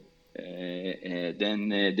successful, then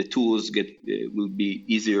the tools will be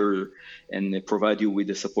easier and provide you with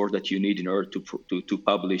the support that you need in order to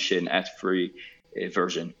publish an ad-free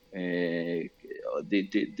version. The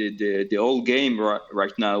whole game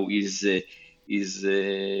right now is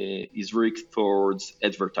rigged towards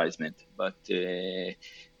advertisement, but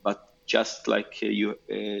just like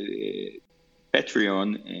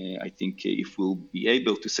Patreon, I think if we'll be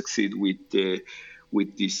able to succeed with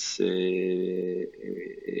this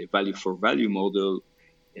value for value model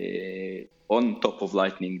on top of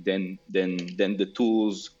Lightning, then the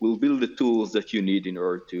tools will build the tools that you need in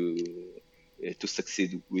order to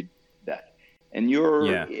succeed with that. And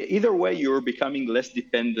either way, you're becoming less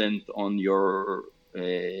dependent on your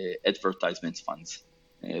advertisements funds,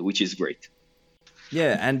 which is great.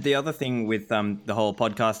 Yeah, and the other thing with the whole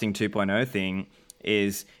podcasting 2.0 thing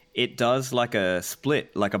is it does like a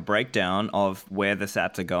split, like a breakdown of where the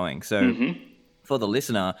sats are going. So for the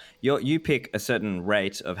listener, you pick a certain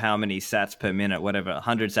rate of how many sats per minute, whatever,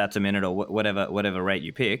 100 sats a minute or whatever rate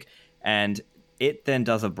you pick, and it then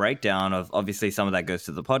does a breakdown of, obviously, some of that goes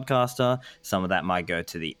to the podcaster, some of that might go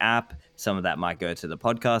to the app, some of that might go to the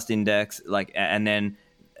podcast index, and then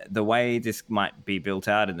the way this might be built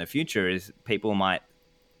out in the future is people might,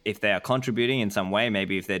 if they are contributing in some way,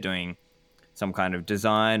 maybe if they're doing some kind of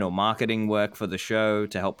design or marketing work for the show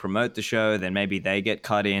to help promote the show, then maybe they get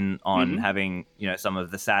cut in on having, some of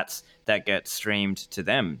the sats that get streamed to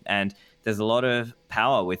them. And there's a lot of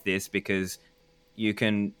power with this because you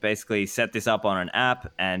can basically set this up on an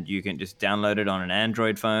app and you can just download it on an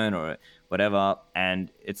Android phone or whatever.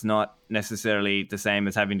 And it's not necessarily the same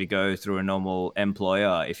as having to go through a normal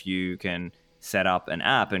employer if you can set up an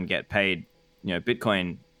app and get paid,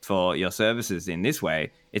 Bitcoin for your services in this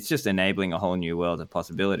way. It's just enabling a whole new world of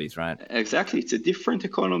possibilities, right? Exactly. It's a different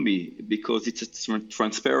economy because it's a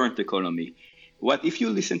transparent economy. What if you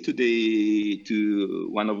listen to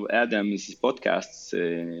one of Adam's podcasts,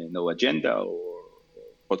 No Agenda or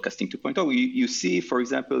Podcasting 2.0, you see, for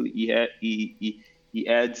example, he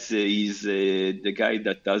adds he's the guy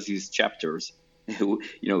that does his chapters.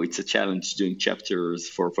 It's a challenge doing chapters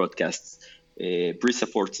for podcasts. Bree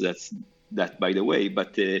supports that, by the way,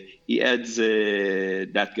 but he adds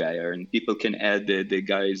that guy, and people can add the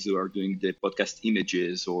guys who are doing the podcast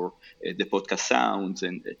images or the podcast sounds,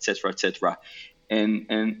 and etc. And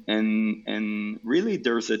really,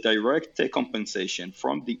 there's a direct compensation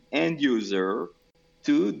from the end user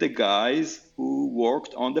to the guys who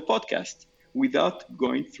worked on the podcast without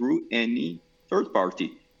going through any third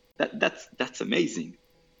party. That's amazing.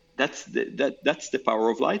 That's the power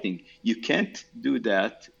of Lightning. You can't do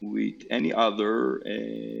that with any other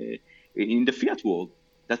in the fiat world.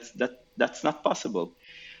 That's not possible.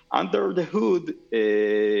 Under the hood,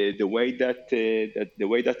 the way that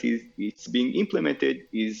it's being implemented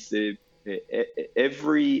is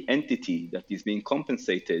every entity that is being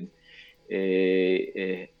compensated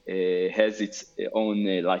has its own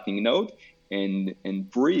Lightning node, and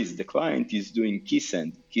Breeze, the client, is doing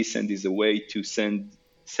keysend. Keysend is a way to send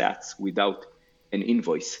sats without an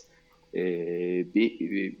invoice. Breeze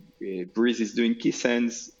is doing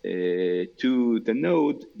keysends to the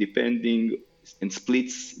node, depending, and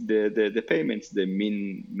splits the payments, the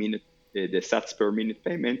sats per minute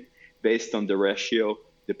payment, based on the ratio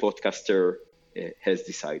the podcaster has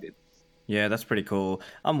decided. Yeah, that's pretty cool.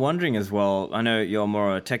 I'm wondering as well, I know you're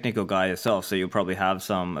more a technical guy yourself, so you'll probably have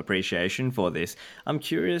some appreciation for this. I'm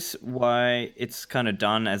curious why it's kind of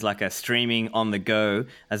done as like a streaming on the go,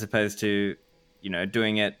 as opposed to,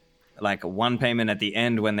 doing it like one payment at the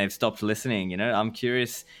end when they've stopped listening. I'm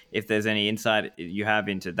curious if there's any insight you have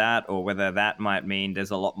into that, or whether that might mean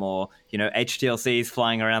there's a lot more, HTLCs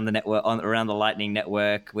flying around the network, around the Lightning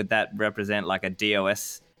network. Would that represent like a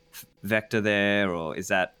DOS vector there, or is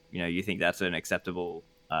that, you think that's an acceptable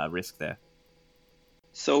risk there?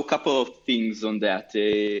 So a couple of things on that.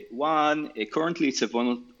 One, currently it's a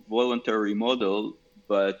voluntary model,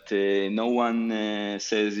 but no one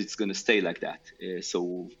says it's going to stay like that.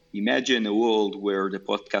 So imagine a world where the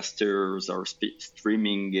podcasters are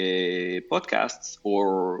streaming podcasts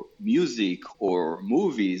or music or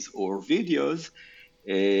movies or videos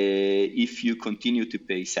if you continue to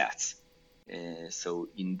pay sats. So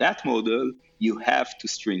in that model, you have to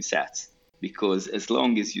stream sats, because as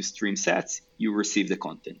long as you stream sats, you receive the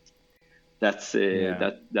content. That's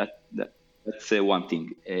one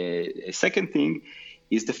thing. A second thing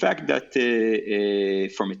is the fact that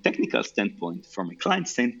from a technical standpoint, from a client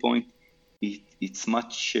standpoint, it's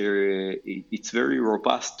very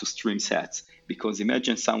robust to stream sats, because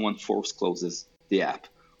imagine someone force closes the app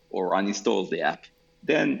or uninstalls the app.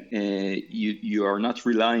 Then you are not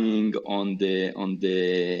relying on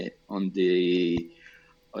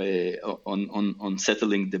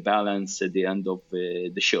settling the balance at the end of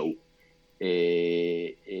the show.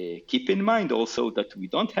 Keep in mind also that we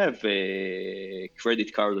don't have a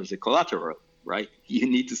credit card as a collateral, right? You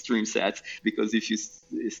need to stream sats, because if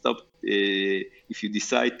you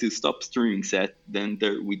decide to stop streaming sats, then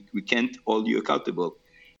we can't hold you accountable.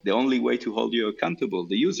 The only way to hold you accountable,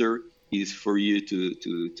 the user, is for you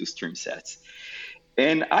to stream sats.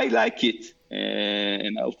 And I like it,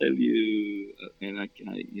 and I'll tell you,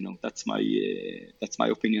 that's my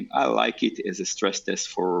opinion. I like it as a stress test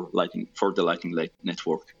for the Lightning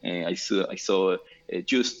Network. I saw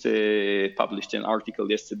just published an article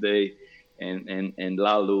yesterday, and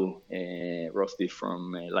Lalu Rosby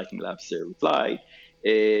from Lightning Labs replied.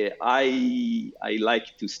 I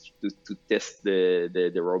like to test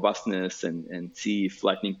the robustness and see if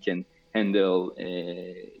Lightning can handle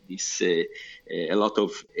a lot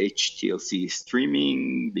of HTLC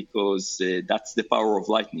streaming, because that's the power of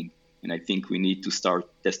Lightning, and I think we need to start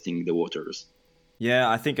testing the waters. Yeah,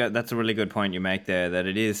 I think that's a really good point you make there, that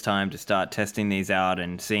it is time to start testing these out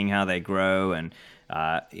and seeing how they grow, and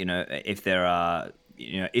if there are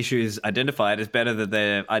issues identified, it's better that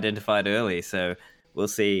they're identified early. So we'll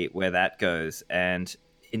see where that goes. And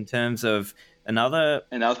in terms of another...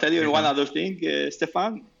 And I'll tell you one other thing,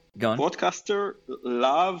 Stefan. Go on. Podcaster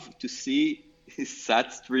love to see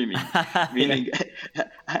sat streaming. Meaning,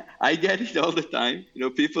 I get it all the time.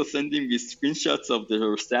 People sending me screenshots of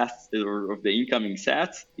their stats or of the incoming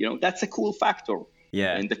sats. That's a cool factor.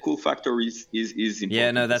 Yeah. And the cool factor is important.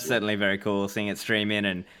 Yeah, no, that's certainly very cool, seeing it stream in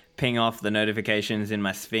and ping off the notifications in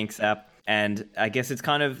my Sphinx app. And I guess it's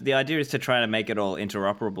kind of, the idea is to try to make it all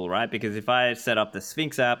interoperable, right? Because if I set up the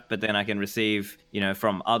Sphinx app, but then I can receive,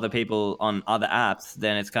 from other people on other apps,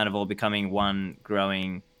 then it's kind of all becoming one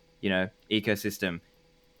growing, ecosystem.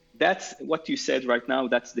 That's what you said right now.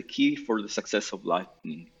 That's the key for the success of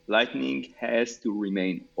Lightning. Lightning has to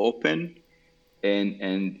remain open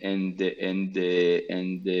and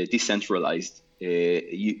decentralized.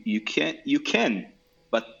 You can.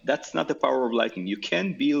 But that's not the power of Lightning. You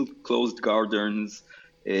can build closed gardens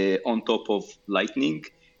on top of Lightning.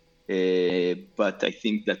 But I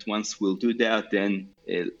think that once we'll do that, then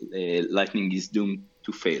Lightning is doomed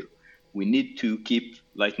to fail. We need to keep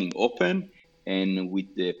Lightning open. And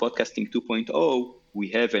with the Podcasting 2.0, we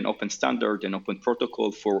have an open standard, an open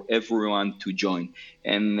protocol for everyone to join.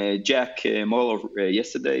 And Jack Moller,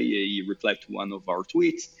 yesterday, he replied to one of our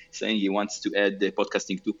tweets saying he wants to add the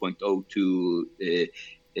Podcasting 2.0 to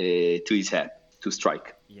his app, to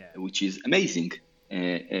Strike, which is amazing.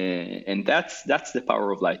 And that's the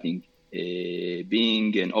power of Lightning,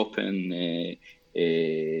 being an open,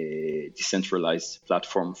 decentralized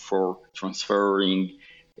platform for transferring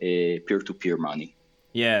peer-to-peer money.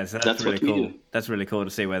 Yeah, so that's really cool. That's really cool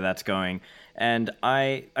to see where that's going. And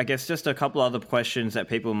I guess just a couple other questions that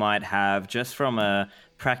people might have, just from a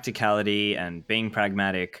practicality and being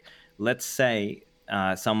pragmatic. Let's say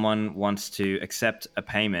someone wants to accept a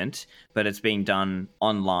payment, but it's being done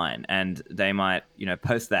online, and they might,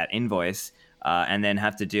 post that invoice and then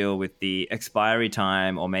have to deal with the expiry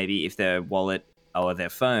time, or maybe if their wallet or their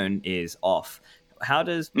phone is off. How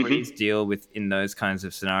does Breeze deal with in those kinds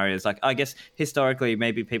of scenarios? Like, I guess historically,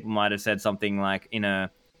 maybe people might have said something like in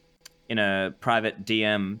a private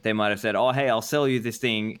DM, they might have said, "Oh, hey, I'll sell you this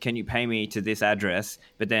thing. Can you pay me to this address?"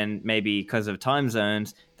 But then maybe because of time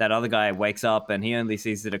zones, that other guy wakes up and he only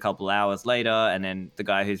sees it a couple hours later, and then the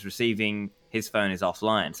guy who's receiving his phone is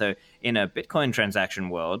offline. So in a Bitcoin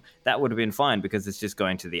transaction world, that would have been fine because it's just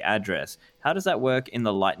going to the address. How does that work in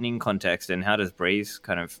the Lightning context, and how does Breeze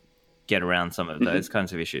kind of get around some of those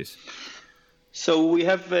kinds of issues? So we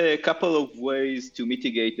have a couple of ways to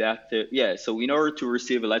mitigate that. So in order to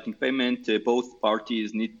receive a Lightning payment, both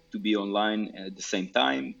parties need to be online at the same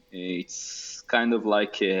time. It's kind of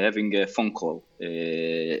like having a phone call.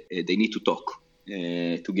 They need to talk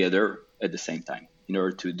together at the same time in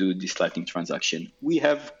order to do this Lightning transaction. We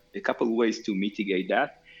have a couple of ways to mitigate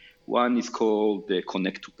that. One is called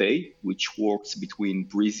Connect to Pay, which works between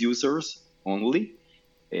Breeze users only.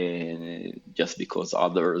 Just because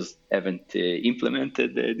others haven't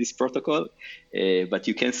implemented this protocol, but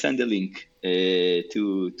you can send a link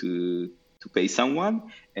to pay someone,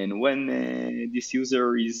 and when this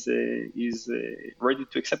user is ready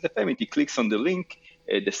to accept the payment, he clicks on the link.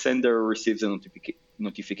 The sender receives a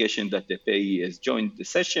notification that the payee has joined the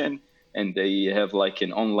session, and they have like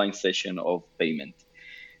an online session of payment,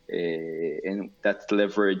 and that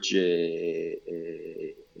leverage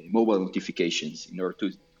mobile notifications in order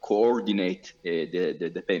to coordinate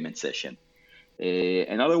the payment session.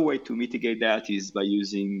 Another way to mitigate that is by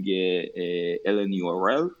using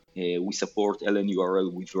LNURL. We support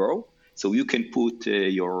LNURL withdrawal. So you can put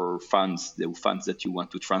your funds, the funds that you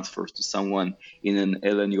want to transfer to someone, in an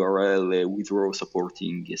LNURL withdrawal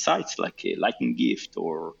supporting sites like Lightning Gift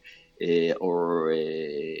or or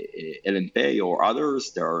LNPay or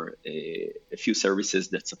others. There are a few services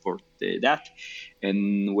that support that.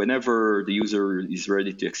 And whenever the user is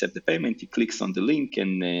ready to accept the payment, he clicks on the link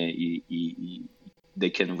and they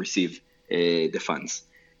can receive the funds,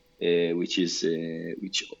 which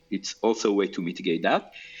it's also a way to mitigate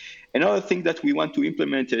that. Another thing that we want to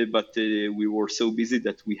implement, but we were so busy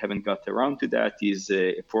that we haven't got around to that, is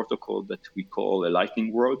a protocol that we call a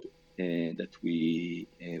Lightning Rod that we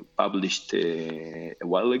published a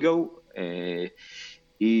while ago.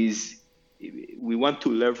 Is we want to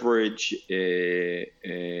leverage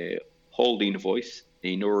a hold invoice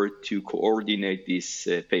in order to coordinate this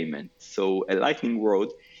payment. So a Lightning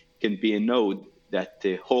Rod can be a node that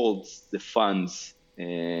holds the funds.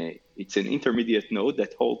 It's an intermediate node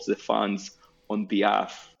that holds the funds on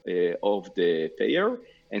behalf of the payer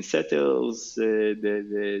and settles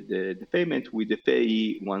the payment with the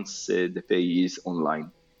payee once the payee is online.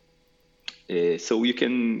 So we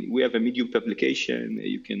have a Medium publication.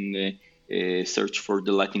 You can search for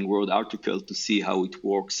the Lightning Rod article to see how it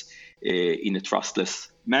works in a trustless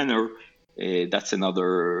manner. That's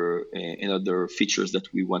another features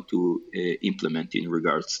that we want to implement in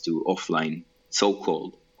regards to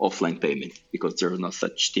so-called offline payment, because there's no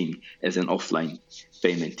such thing as an offline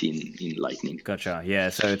payment in Lightning. Gotcha. Yeah,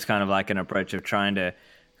 so it's kind of like an approach of trying to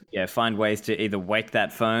find ways to either wake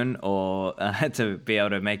that phone or to be able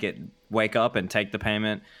to make it wake up and take the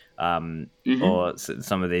payment, or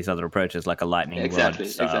some of these other approaches like a Lightning Rod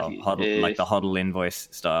style, like the HODL invoice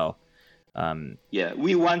style.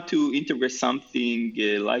 We want to integrate something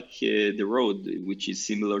like the Rod, which is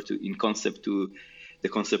similar in concept to the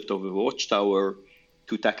concept of a watchtower,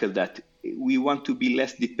 to tackle that. We want to be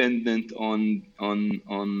less dependent on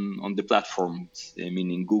the platforms,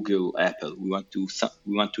 meaning Google, Apple. We want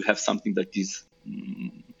to have something that is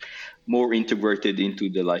more integrated into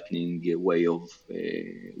the Lightning way of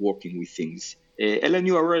working with things.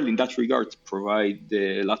 LNURL in that regard provide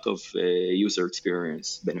a lot of user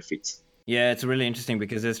experience benefits. Yeah, it's really interesting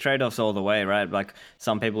because there's trade-offs all the way, right? Like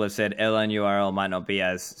some people have said LNURL might not be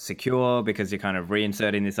as secure because you're kind of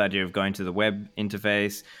reinserting this idea of going to the web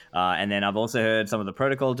interface. And then I've also heard some of the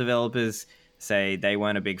protocol developers say they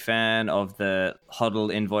weren't a big fan of the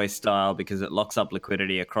HODL invoice style because it locks up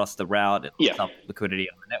liquidity across the route. It locks up liquidity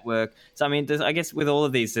on the network. So, I mean, I guess with all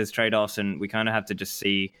of these, there's trade-offs, and we kind of have to just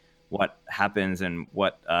see what happens and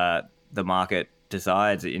what the market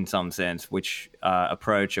decides in some sense, which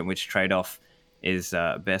approach and which trade-off is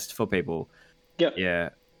best for people. Yeah.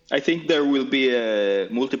 I think there will be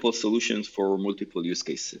multiple solutions for multiple use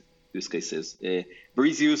cases.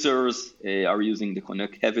 Breeze users are using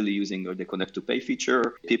heavily using the Connect to Pay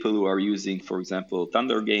feature. People who are using, for example,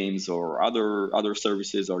 Thunder Games or other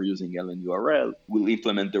services are using LNURL. We'll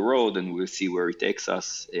implement the Rod and we'll see where it takes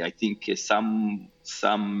us. I think some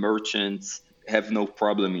merchants have no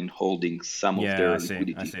problem in holding some of their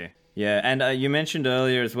liquidity. I see. Yeah, and you mentioned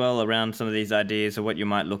earlier as well around some of these ideas of what you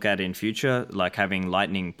might look at in future, like having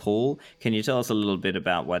Lightning Pool. Can you tell us a little bit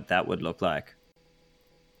about what that would look like?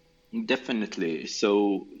 Definitely.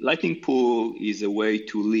 So Lightning Pool is a way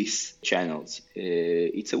to lease channels.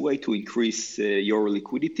 It's a way to increase your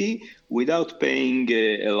liquidity without paying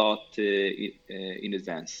a lot in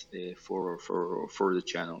advance for the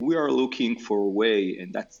channel. We are looking for a way,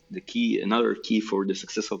 and that's the key, another key for the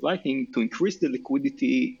success of Lightning, to increase the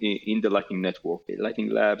liquidity in the Lightning network.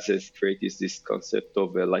 Lightning Labs has created this concept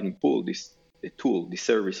of a Lightning Pool, this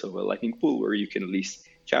service of a Lightning Pool where you can lease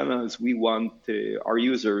channels. We want our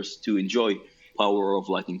users to enjoy power of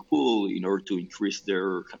Lightning Pool in order to increase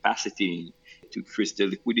their capacity, to increase their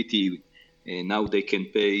liquidity. And now they can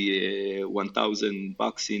pay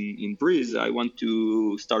 $1,000 in Breeze. I want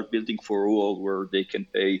to start building for a world where they can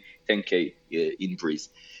pay $10K in Breeze.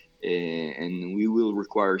 And we will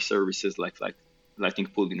require services like Lightning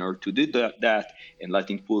Pool in order to do that. And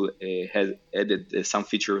Lightning Pool has added some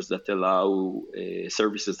features that allow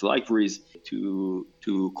services like Breeze to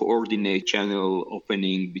coordinate channel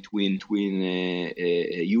opening between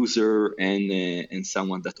a user and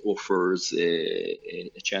someone that offers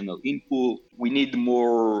a channel in Pool. We need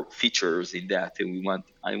more features in that, and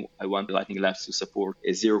I want Lightning Labs to support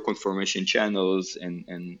zero confirmation channels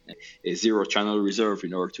and a zero channel reserve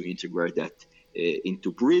in order to integrate that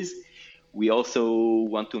into Breeze. We also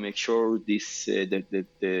want to make sure that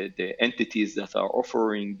the entities that are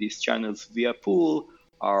offering these channels via Pool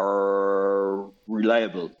are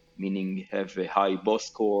reliable, meaning have a high BOS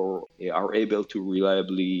score, are able to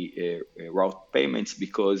reliably route payments,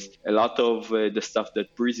 because a lot of the stuff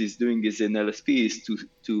that Breeze is doing as an LSP is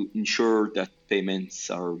to ensure that payments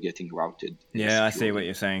are getting routed. Yeah, I see what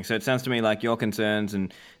you're saying. So it sounds to me like your concerns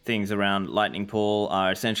and things around Lightning Pool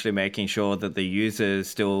are essentially making sure that the users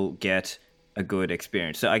still get a good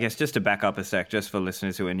experience. So I guess just to back up a sec, just for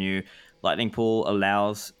listeners who are new, Lightning Pool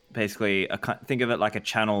allows basically, think of it like a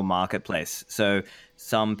channel marketplace. So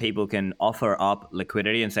some people can offer up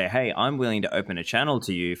liquidity and say, hey, I'm willing to open a channel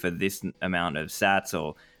to you for this amount of sats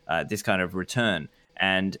or this kind of return.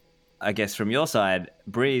 And I guess from your side,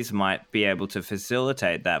 Breeze might be able to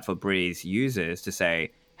facilitate that for Breeze users to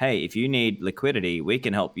say, hey, if you need liquidity, we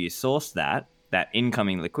can help you source that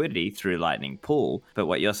incoming liquidity through Lightning Pool. But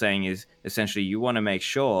what you're saying is essentially you want to make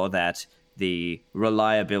sure that the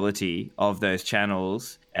reliability of those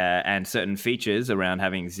channels and certain features around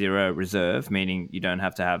having zero reserve, meaning you don't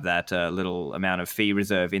have to have that little amount of fee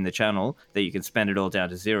reserve in the channel, that you can spend it all down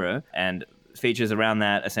to zero, and features around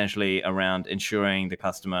that essentially around ensuring the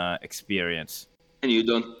customer experience. And you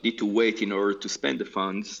don't need to wait in order to spend the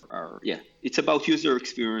funds. It's about user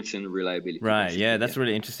experience and reliability. Right, yeah, that's a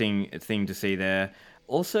really interesting thing to see there.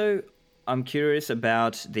 Also, I'm curious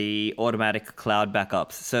about the automatic cloud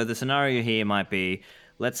backups. So the scenario here might be,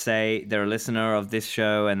 let's say they're a listener of this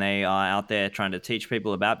show and they are out there trying to teach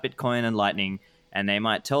people about Bitcoin and Lightning, and they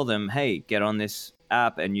might tell them, hey, get on this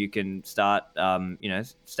app and you can start,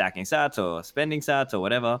 stacking sats or spending sats or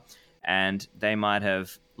whatever, and they might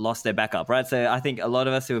have lost their backup, right? So I think a lot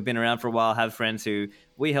of us who have been around for a while have friends who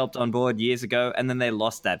we helped on board years ago, and then they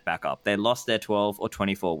lost that backup. They lost their 12 or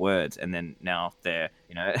 24 words, and then now they're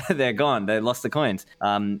gone. They lost the coins.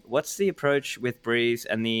 What's the approach with Breeze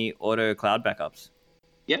and the auto cloud backups?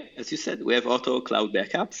 Yeah, as you said, we have auto cloud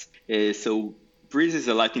backups. So Breeze is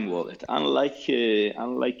a Lightning wallet. Unlike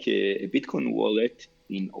a Bitcoin wallet,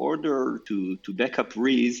 in order to back up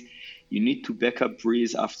Breeze, you need to back up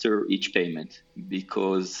Breeze after each payment,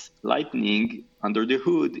 because Lightning under the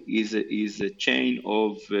hood is a chain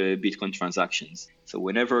of Bitcoin transactions. So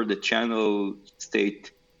whenever the channel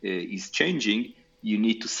state is changing, you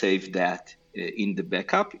need to save that in the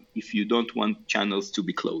backup if you don't want channels to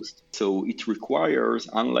be closed. So it requires,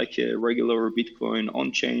 unlike a regular Bitcoin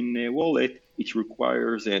on-chain wallet, it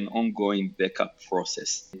requires an ongoing backup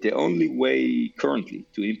process. The only way currently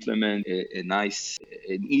to implement an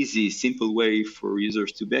easy, simple way for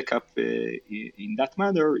users to backup in that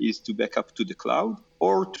manner is to backup to the cloud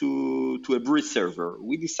or to a Breeze server.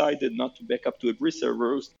 We decided not to back up to a Breeze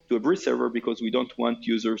server because we don't want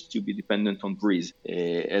users to be dependent on Breeze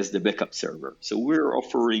as the backup server. So we're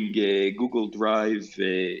offering Google Drive,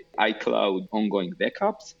 iCloud ongoing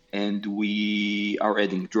backups, and we are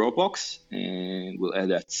adding Dropbox, and we'll add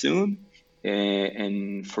that soon.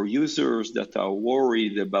 And for users that are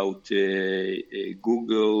worried about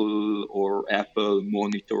Google or Apple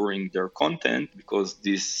monitoring their content, because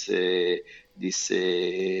these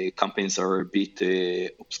companies are a bit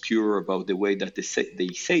obscure about the way that they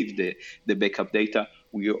save the backup data,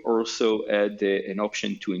 we also add an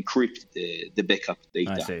option to encrypt the backup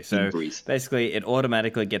data. I see. So in Breeze. Basically, it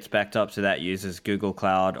automatically gets backed up to that user's Google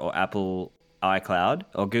Cloud or Apple iCloud,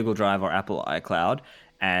 or Google Drive or Apple iCloud,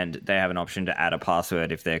 and they have an option to add a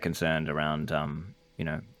password if they're concerned around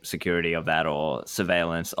security of that or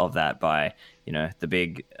surveillance of that by the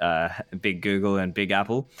big Google and big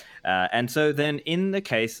Apple. And so then in the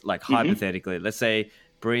case, like hypothetically, let's say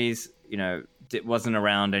Breeze it wasn't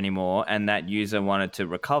around anymore and that user wanted to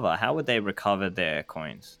recover, how would they recover their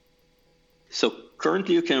coins? So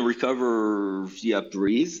currently you can recover via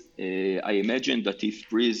Breeze. I imagine that if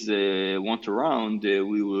Breeze won't around,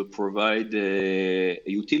 we will provide a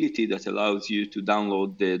utility that allows you to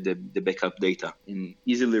download the backup data and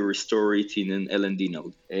easily restore it in an LND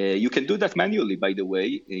node. You can do that manually, by the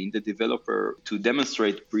way, in the developer. To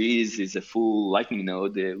demonstrate Breeze is a full Lightning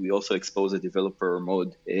node, we also expose a developer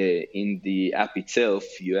mode in the app itself.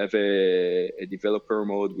 You have a developer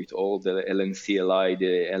mode with all the LNCLI,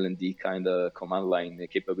 the LND kind of command line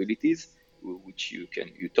capabilities, which you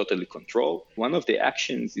totally control. One of the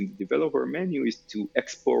actions in the developer menu is to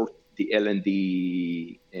export the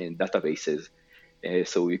LND databases.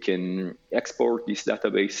 So you can export these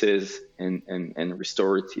databases and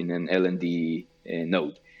restore it in an LND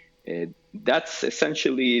node. That's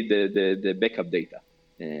essentially the backup data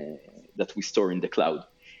that we store in the cloud.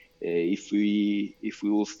 If we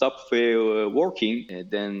will stop working,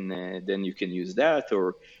 then you can use that,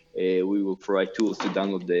 or we will provide tools to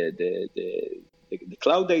download the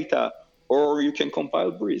cloud data, or you can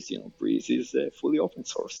compile Breeze. Breeze is fully open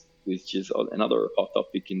source, which is another hot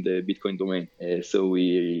topic in the Bitcoin domain. So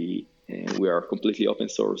we are completely open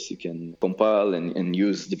source. You can compile and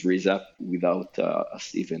use the Breeze app without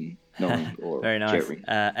us even knowing or Very nice. caring.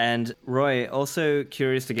 And Roy, also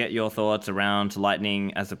curious to get your thoughts around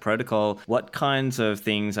Lightning as a protocol. What kinds of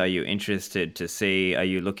things are you interested to see? Are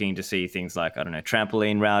you looking to see things like, I don't know,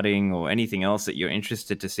 trampoline routing or anything else that you're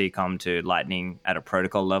interested to see come to Lightning at a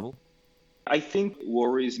protocol level? I think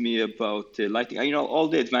worries me about Lightning. All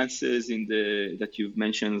the advances that you've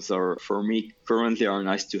mentioned are, for me, currently are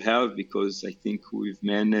nice to have, because I think we've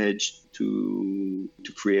managed to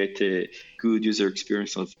create a good user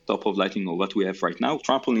experience on top of Lightning or what we have right now.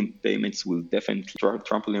 Trampoline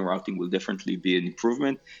routing will definitely be an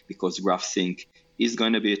improvement, because GraphSync is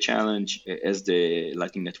going to be a challenge as the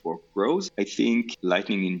Lightning Network grows. I think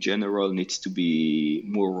Lightning in general needs to be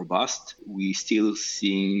more robust. We still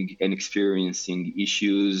seeing and experiencing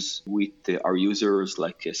issues with our users,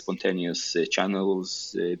 like spontaneous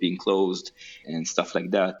channels being closed and stuff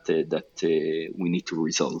like that, that we need to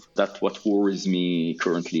resolve. That's what worries me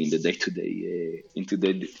currently in the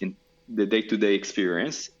day-to-day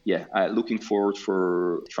experience. Looking forward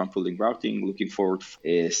for trampoline routing, looking forward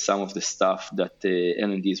for some of the stuff that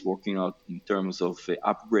LND is working on in terms of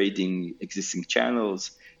upgrading existing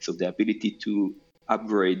channels. So the ability to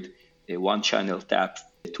upgrade one channel tap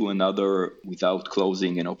to another without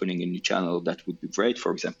closing and opening a new channel, that would be great.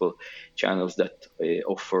 For example, channels that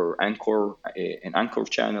offer Anchor, an Anchor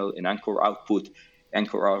channel, an Anchor output.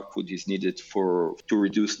 Anchor output is needed to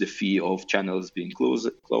reduce the fee of channels being closed.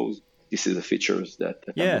 This is the features that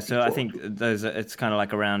so I think it's kind of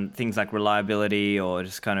like around things like reliability, or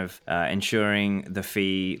just kind of ensuring the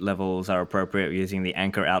fee levels are appropriate using the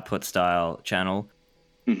Anchor output style channel.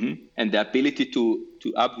 Mm-hmm. And the ability to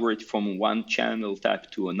upgrade from one channel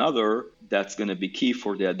type to another, that's going to be key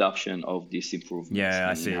for the adoption of this improvement. Yeah,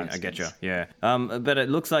 I see. I get you. Yeah. But it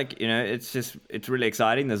looks like, it's really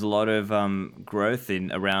exciting. There's a lot of growth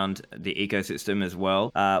around the ecosystem as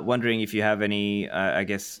well. Wondering if you have any,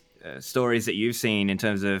 stories that you've seen in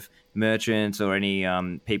terms of merchants or any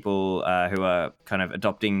people who are kind of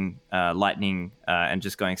adopting Lightning and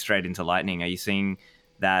just going straight into Lightning. Are you seeing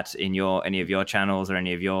that in any of your channels or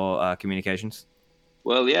any of your communications?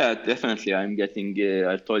 Well, yeah, definitely. I'm getting,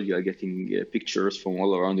 I told you, I'm getting pictures from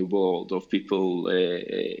all around the world of people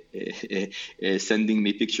sending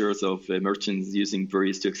me pictures of merchants using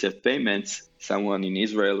Breeze to accept payments. Someone in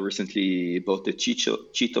Israel recently bought the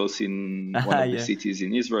Cheetos in one of the cities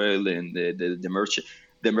in Israel, and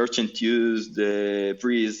the merchant used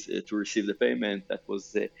Breeze to receive the payment. That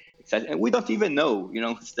was exciting. And we don't even know,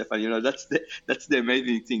 Stefan, that's the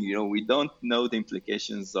amazing thing. We don't know the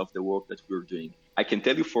implications of the work that we're doing. I can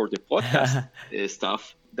tell you for the podcast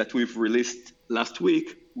stuff that we've released last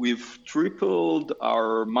week, we've tripled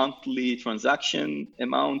our monthly transaction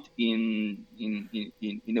amount in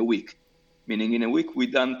a week. Meaning in a week,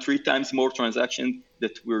 we've done 3 times more transactions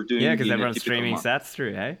that we're doing. Yeah, because everyone's streaming sats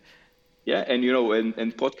through, hey? Yeah, and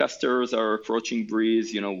and podcasters are approaching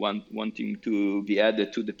Breeze, wanting to be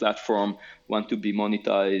added to the platform, want to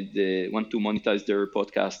monetize their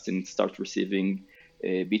podcasts and start receiving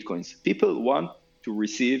Bitcoins. People want to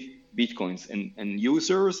receive Bitcoins, and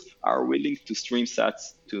users are willing to stream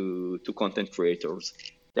sats to content creators.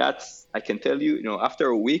 That's, I can tell you, after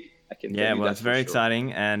a week, I can tell you it's very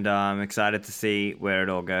exciting, and I'm excited to see where it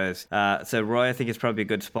all goes. So Roy, I think it's probably a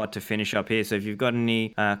good spot to finish up here. So if you've got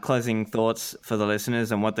any closing thoughts for the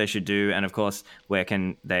listeners on what they should do, and of course, where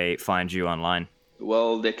can they find you online?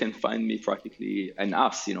 Well, they can find me practically, and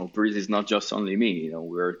us, Breeze is not just only me,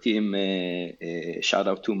 we're a team. Shout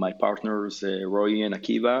out to my partners, Roy and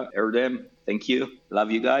Akiva, Erdem. Thank you.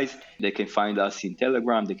 Love you guys. They can find us in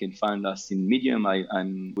Telegram. They can find us in Medium.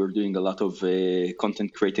 We're doing a lot of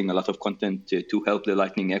content, creating a lot of content to help the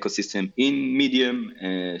Lightning ecosystem in Medium.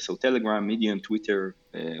 So Telegram, Medium, Twitter,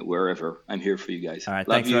 wherever. I'm here for you guys. All right.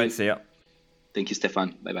 Thanks, Roy. See ya. Thank you,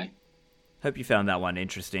 Stefan. Bye-bye. Hope you found that one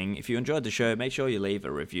interesting. If you enjoyed the show, make sure you leave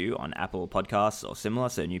a review on Apple Podcasts or similar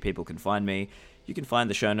so new people can find me. You can find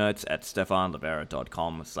the show notes at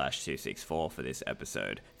stefanlivera.com/264 for this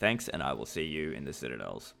episode. Thanks, and I will see you in the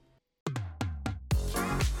Citadels.